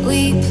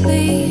we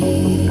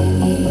please.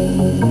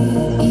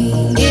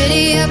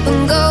 Giddy up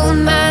and go,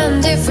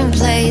 man, different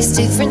place,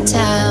 different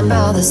time.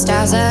 All the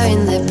stars are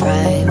in their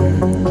prime.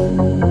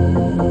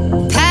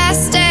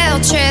 Pastel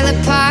trailer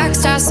park,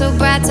 stars so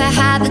bright to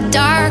hide the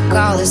dark.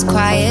 All is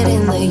quiet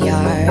in the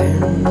yard.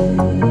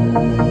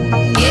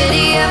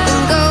 Giddy up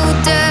and go,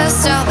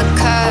 dust all the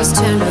cars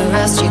turn to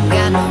rust. You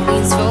got no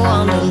needs for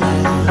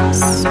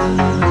wanderlust.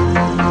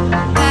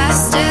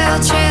 Pastel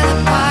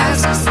trailer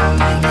parks are so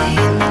bright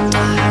in the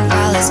dark.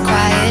 All is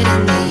quiet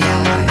in the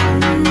yard.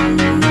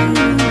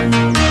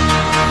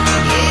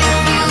 If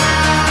you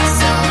are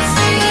so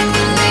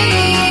frequently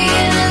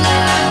in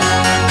love,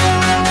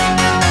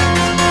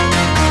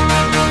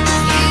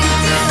 you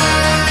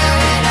defer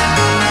it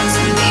all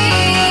to me,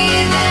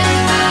 then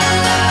my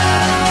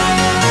love.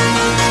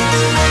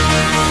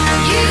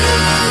 You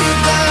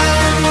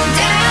burn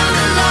down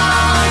the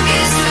long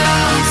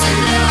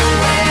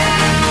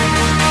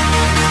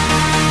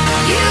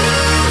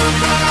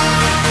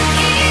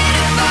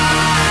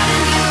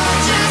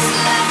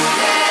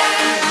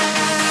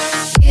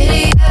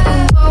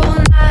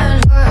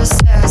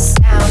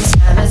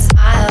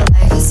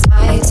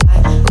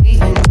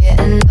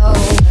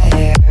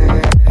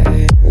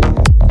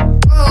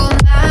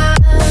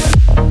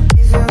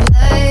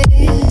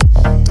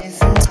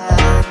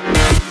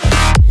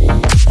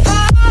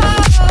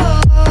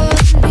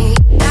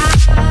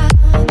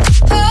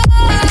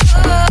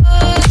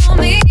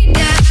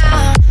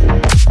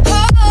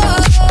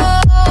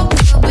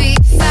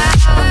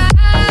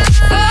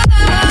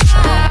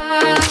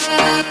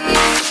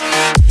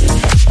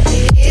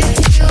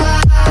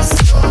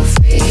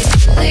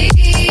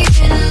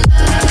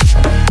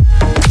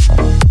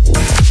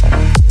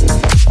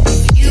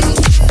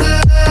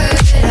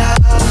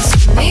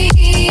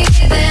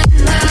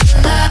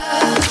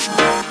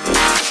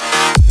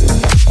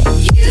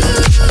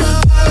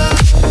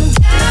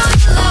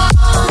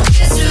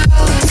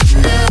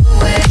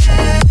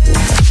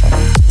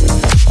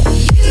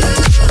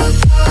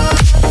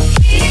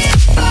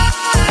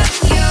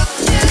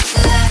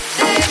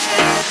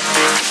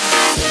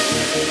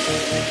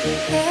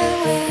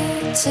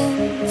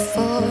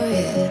for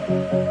it.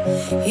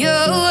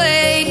 You're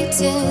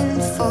waiting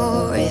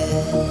for it.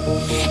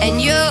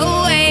 And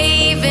you're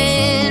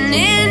waving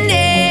in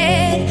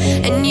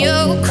it. And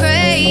you're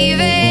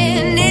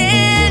craving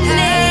in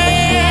it.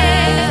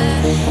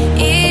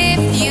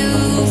 If you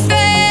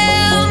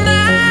fill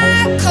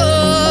my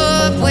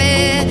cup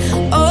with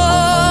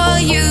all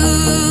you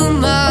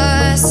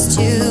must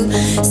to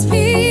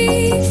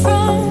speak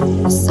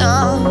from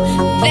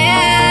something.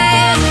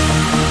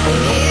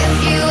 If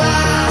you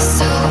are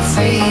so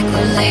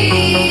frequently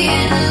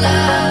in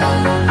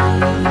love,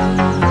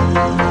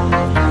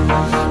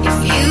 if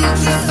you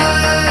prefer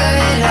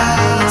it all.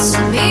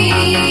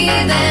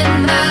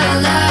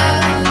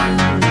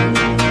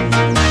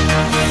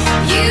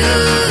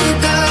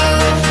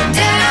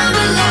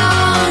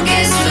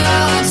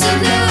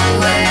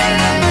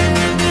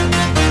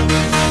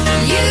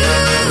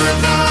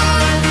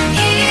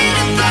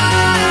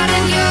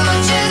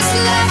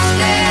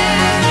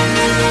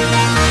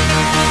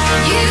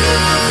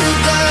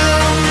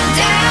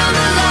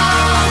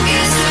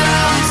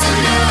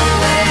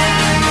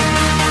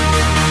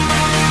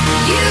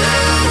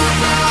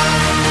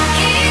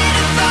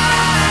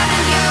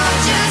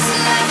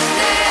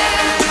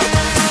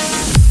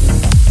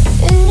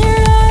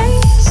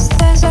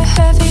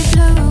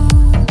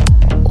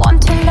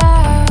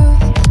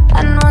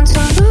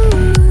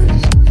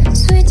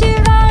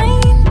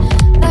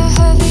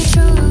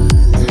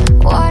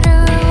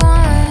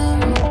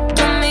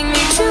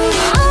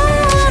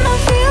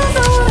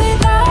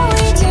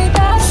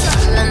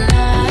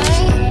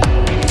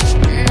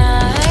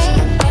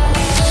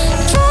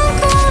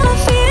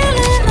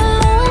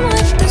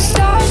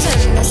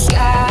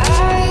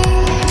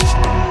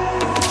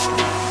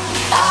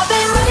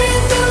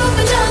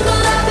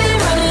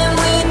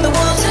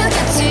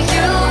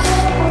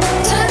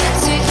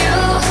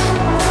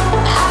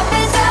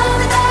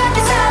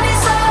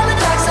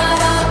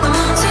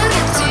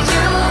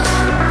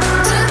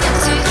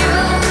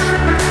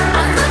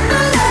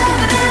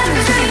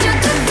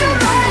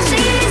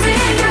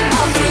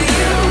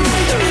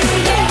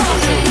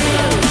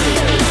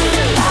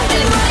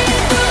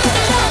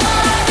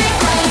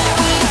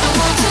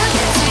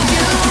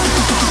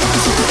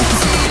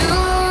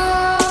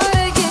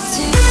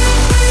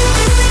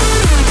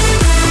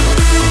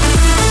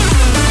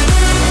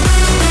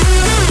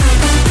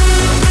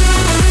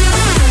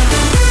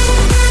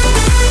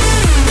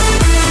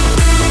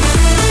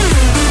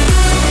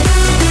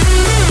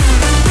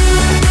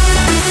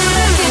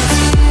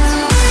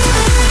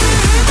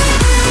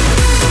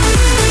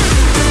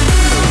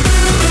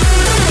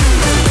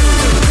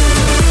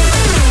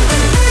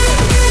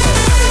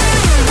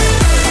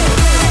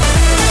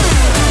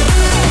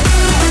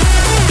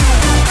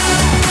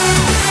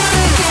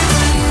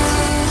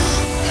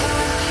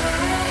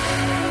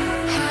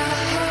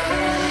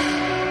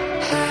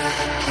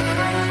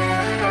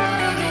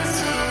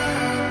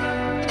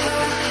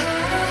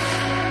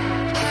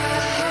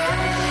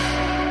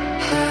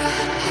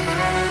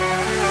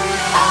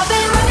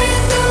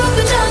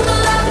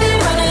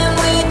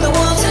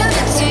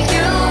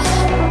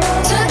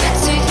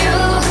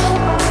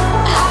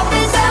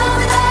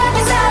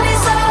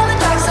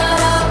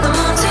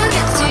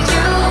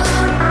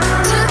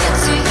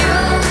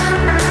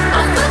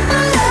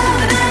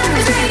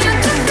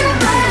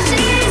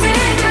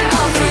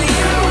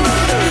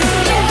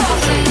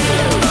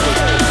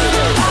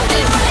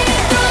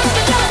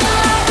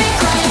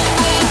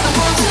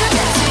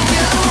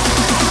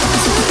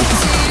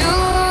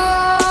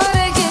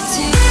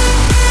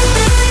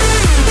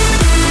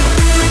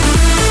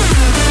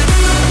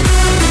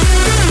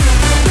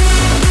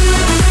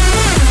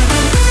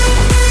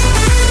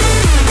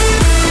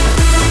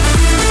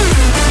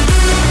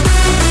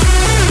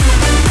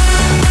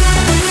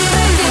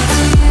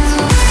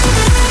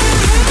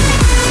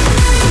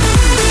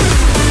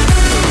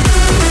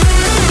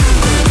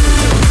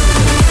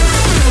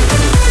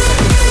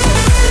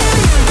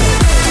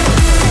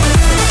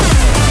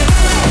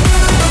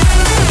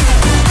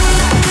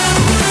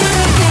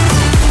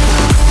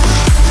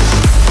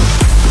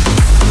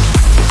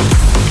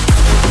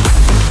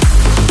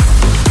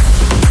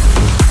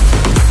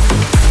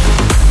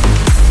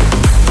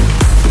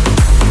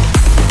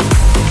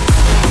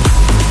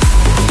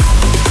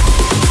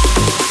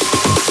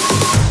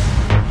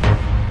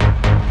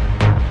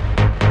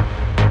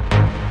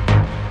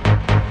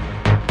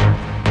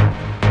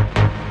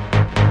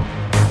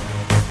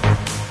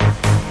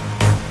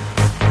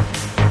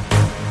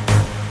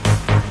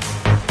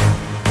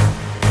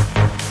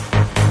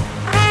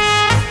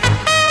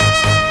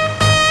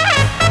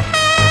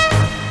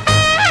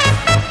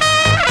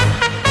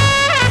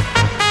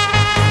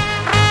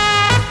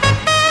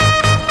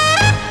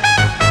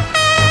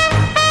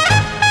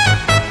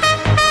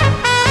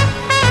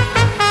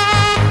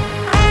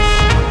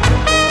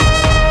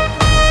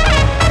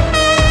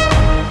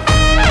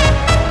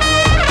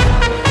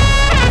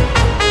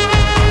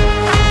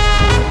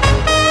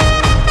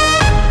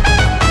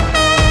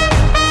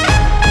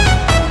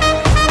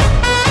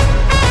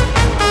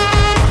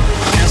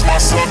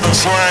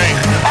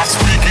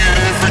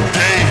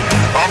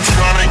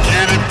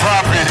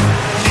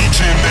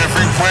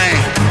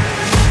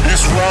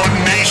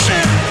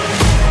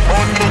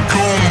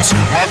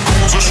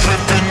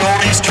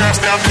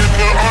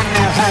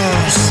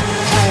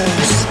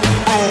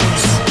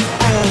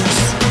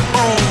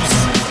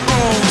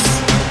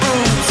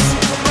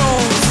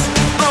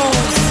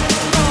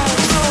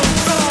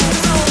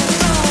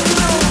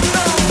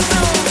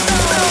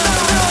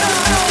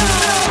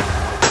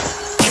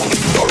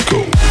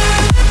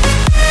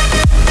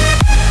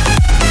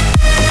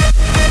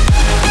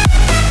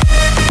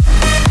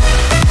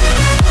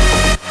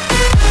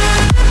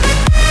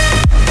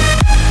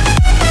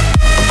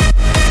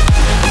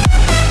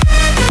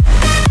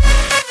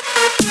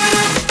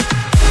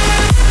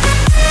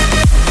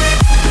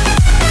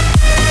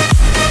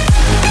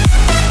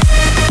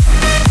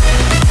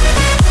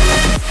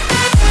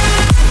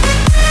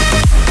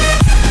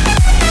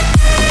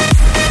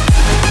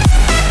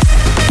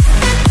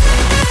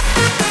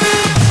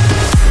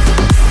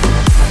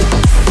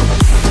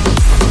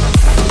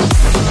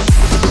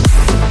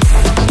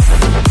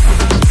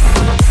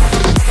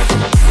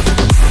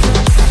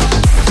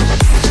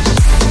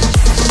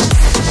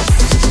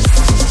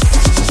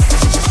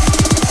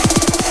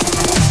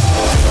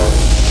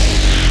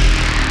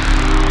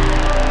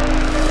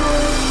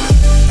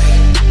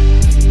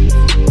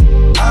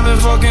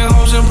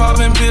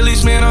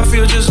 I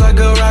feel just like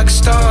a rock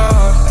star.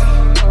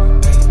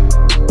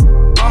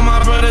 All my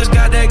brothers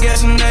got that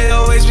gas and they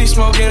always be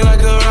smoking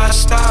like a rock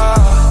star.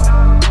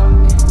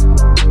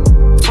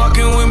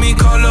 Fucking with me,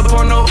 call up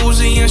on the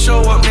Uzi and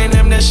show up, name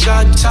them the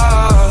shot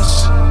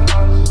toss.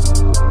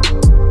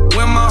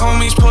 When my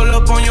homies pull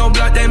up on your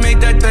block, they make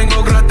that thing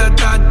go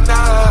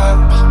grata-ta-ta.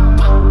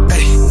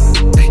 Hey,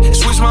 hey,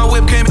 switch my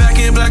whip, came back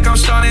in black, I'm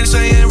starting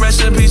saying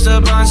recipes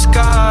to Bon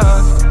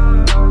Scott.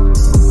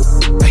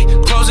 Hey,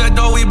 close that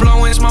door, we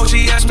blowing smoke,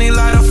 she asked me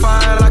light a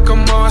fire like a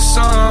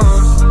Marsan.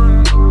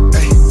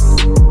 Hey,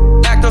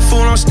 act a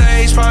fool on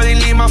stage, probably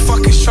leave my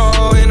fucking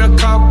show in a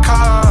cop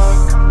car.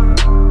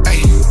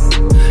 Hey,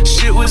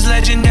 shit was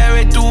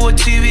legendary, through a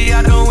TV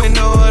out the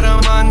window of the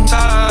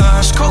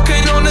montage.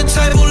 Cocaine on the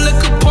table,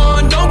 liquor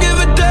porn, don't give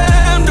a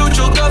damn. Dude,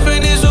 your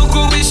girlfriend is so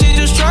cool, she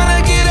just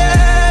tryna get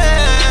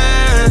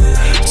in.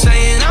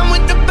 Saying I'm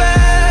with the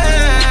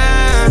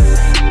band.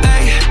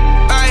 Ay,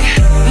 ay.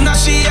 Now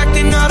she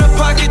acting out of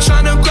pocket,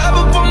 tryna grab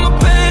up on my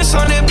pants.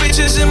 100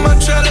 bitches in my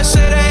trailer,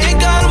 say they ain't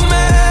got a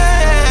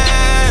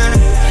man.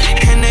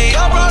 And they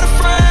all brought a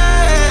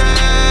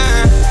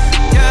friend.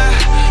 Yeah,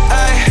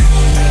 ay.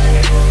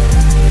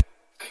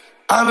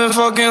 I've been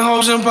fucking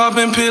hoes and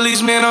popping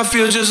pillies, man, I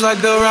feel just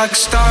like a rock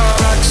star.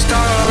 Rock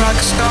star, rock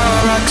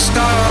star, rock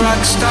star,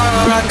 rock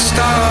star, rock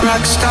star,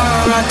 rock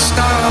star, rock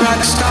star,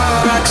 rock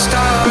star, rock star,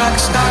 rock star,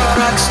 rock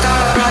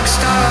star, rock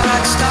star,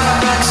 rock star,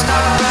 rock star, rock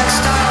star, rock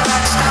star,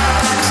 rock star.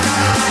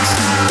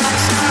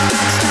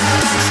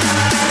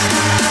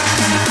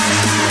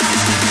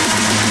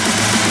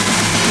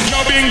 No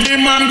bingy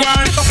man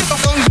guan.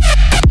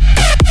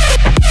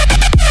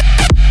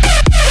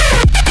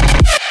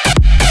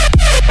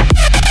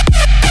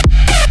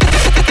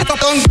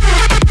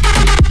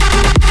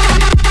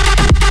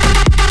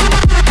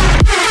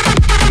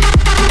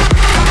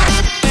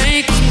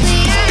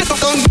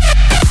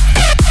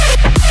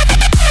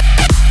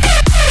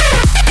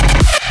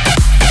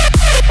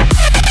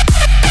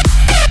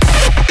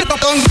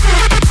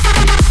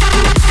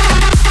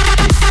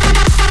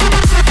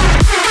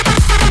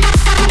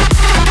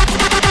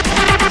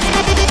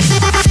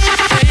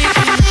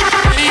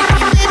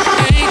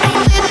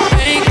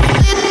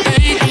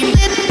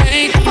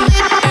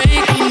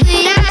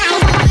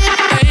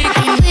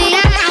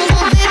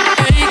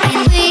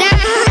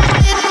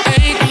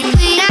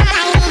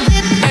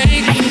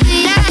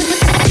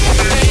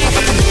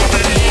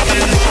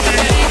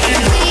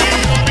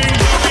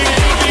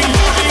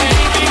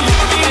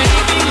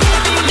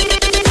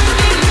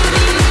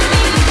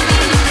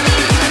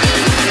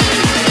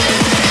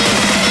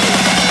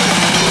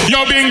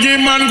 Yo, bingy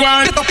man, go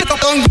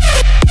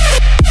on.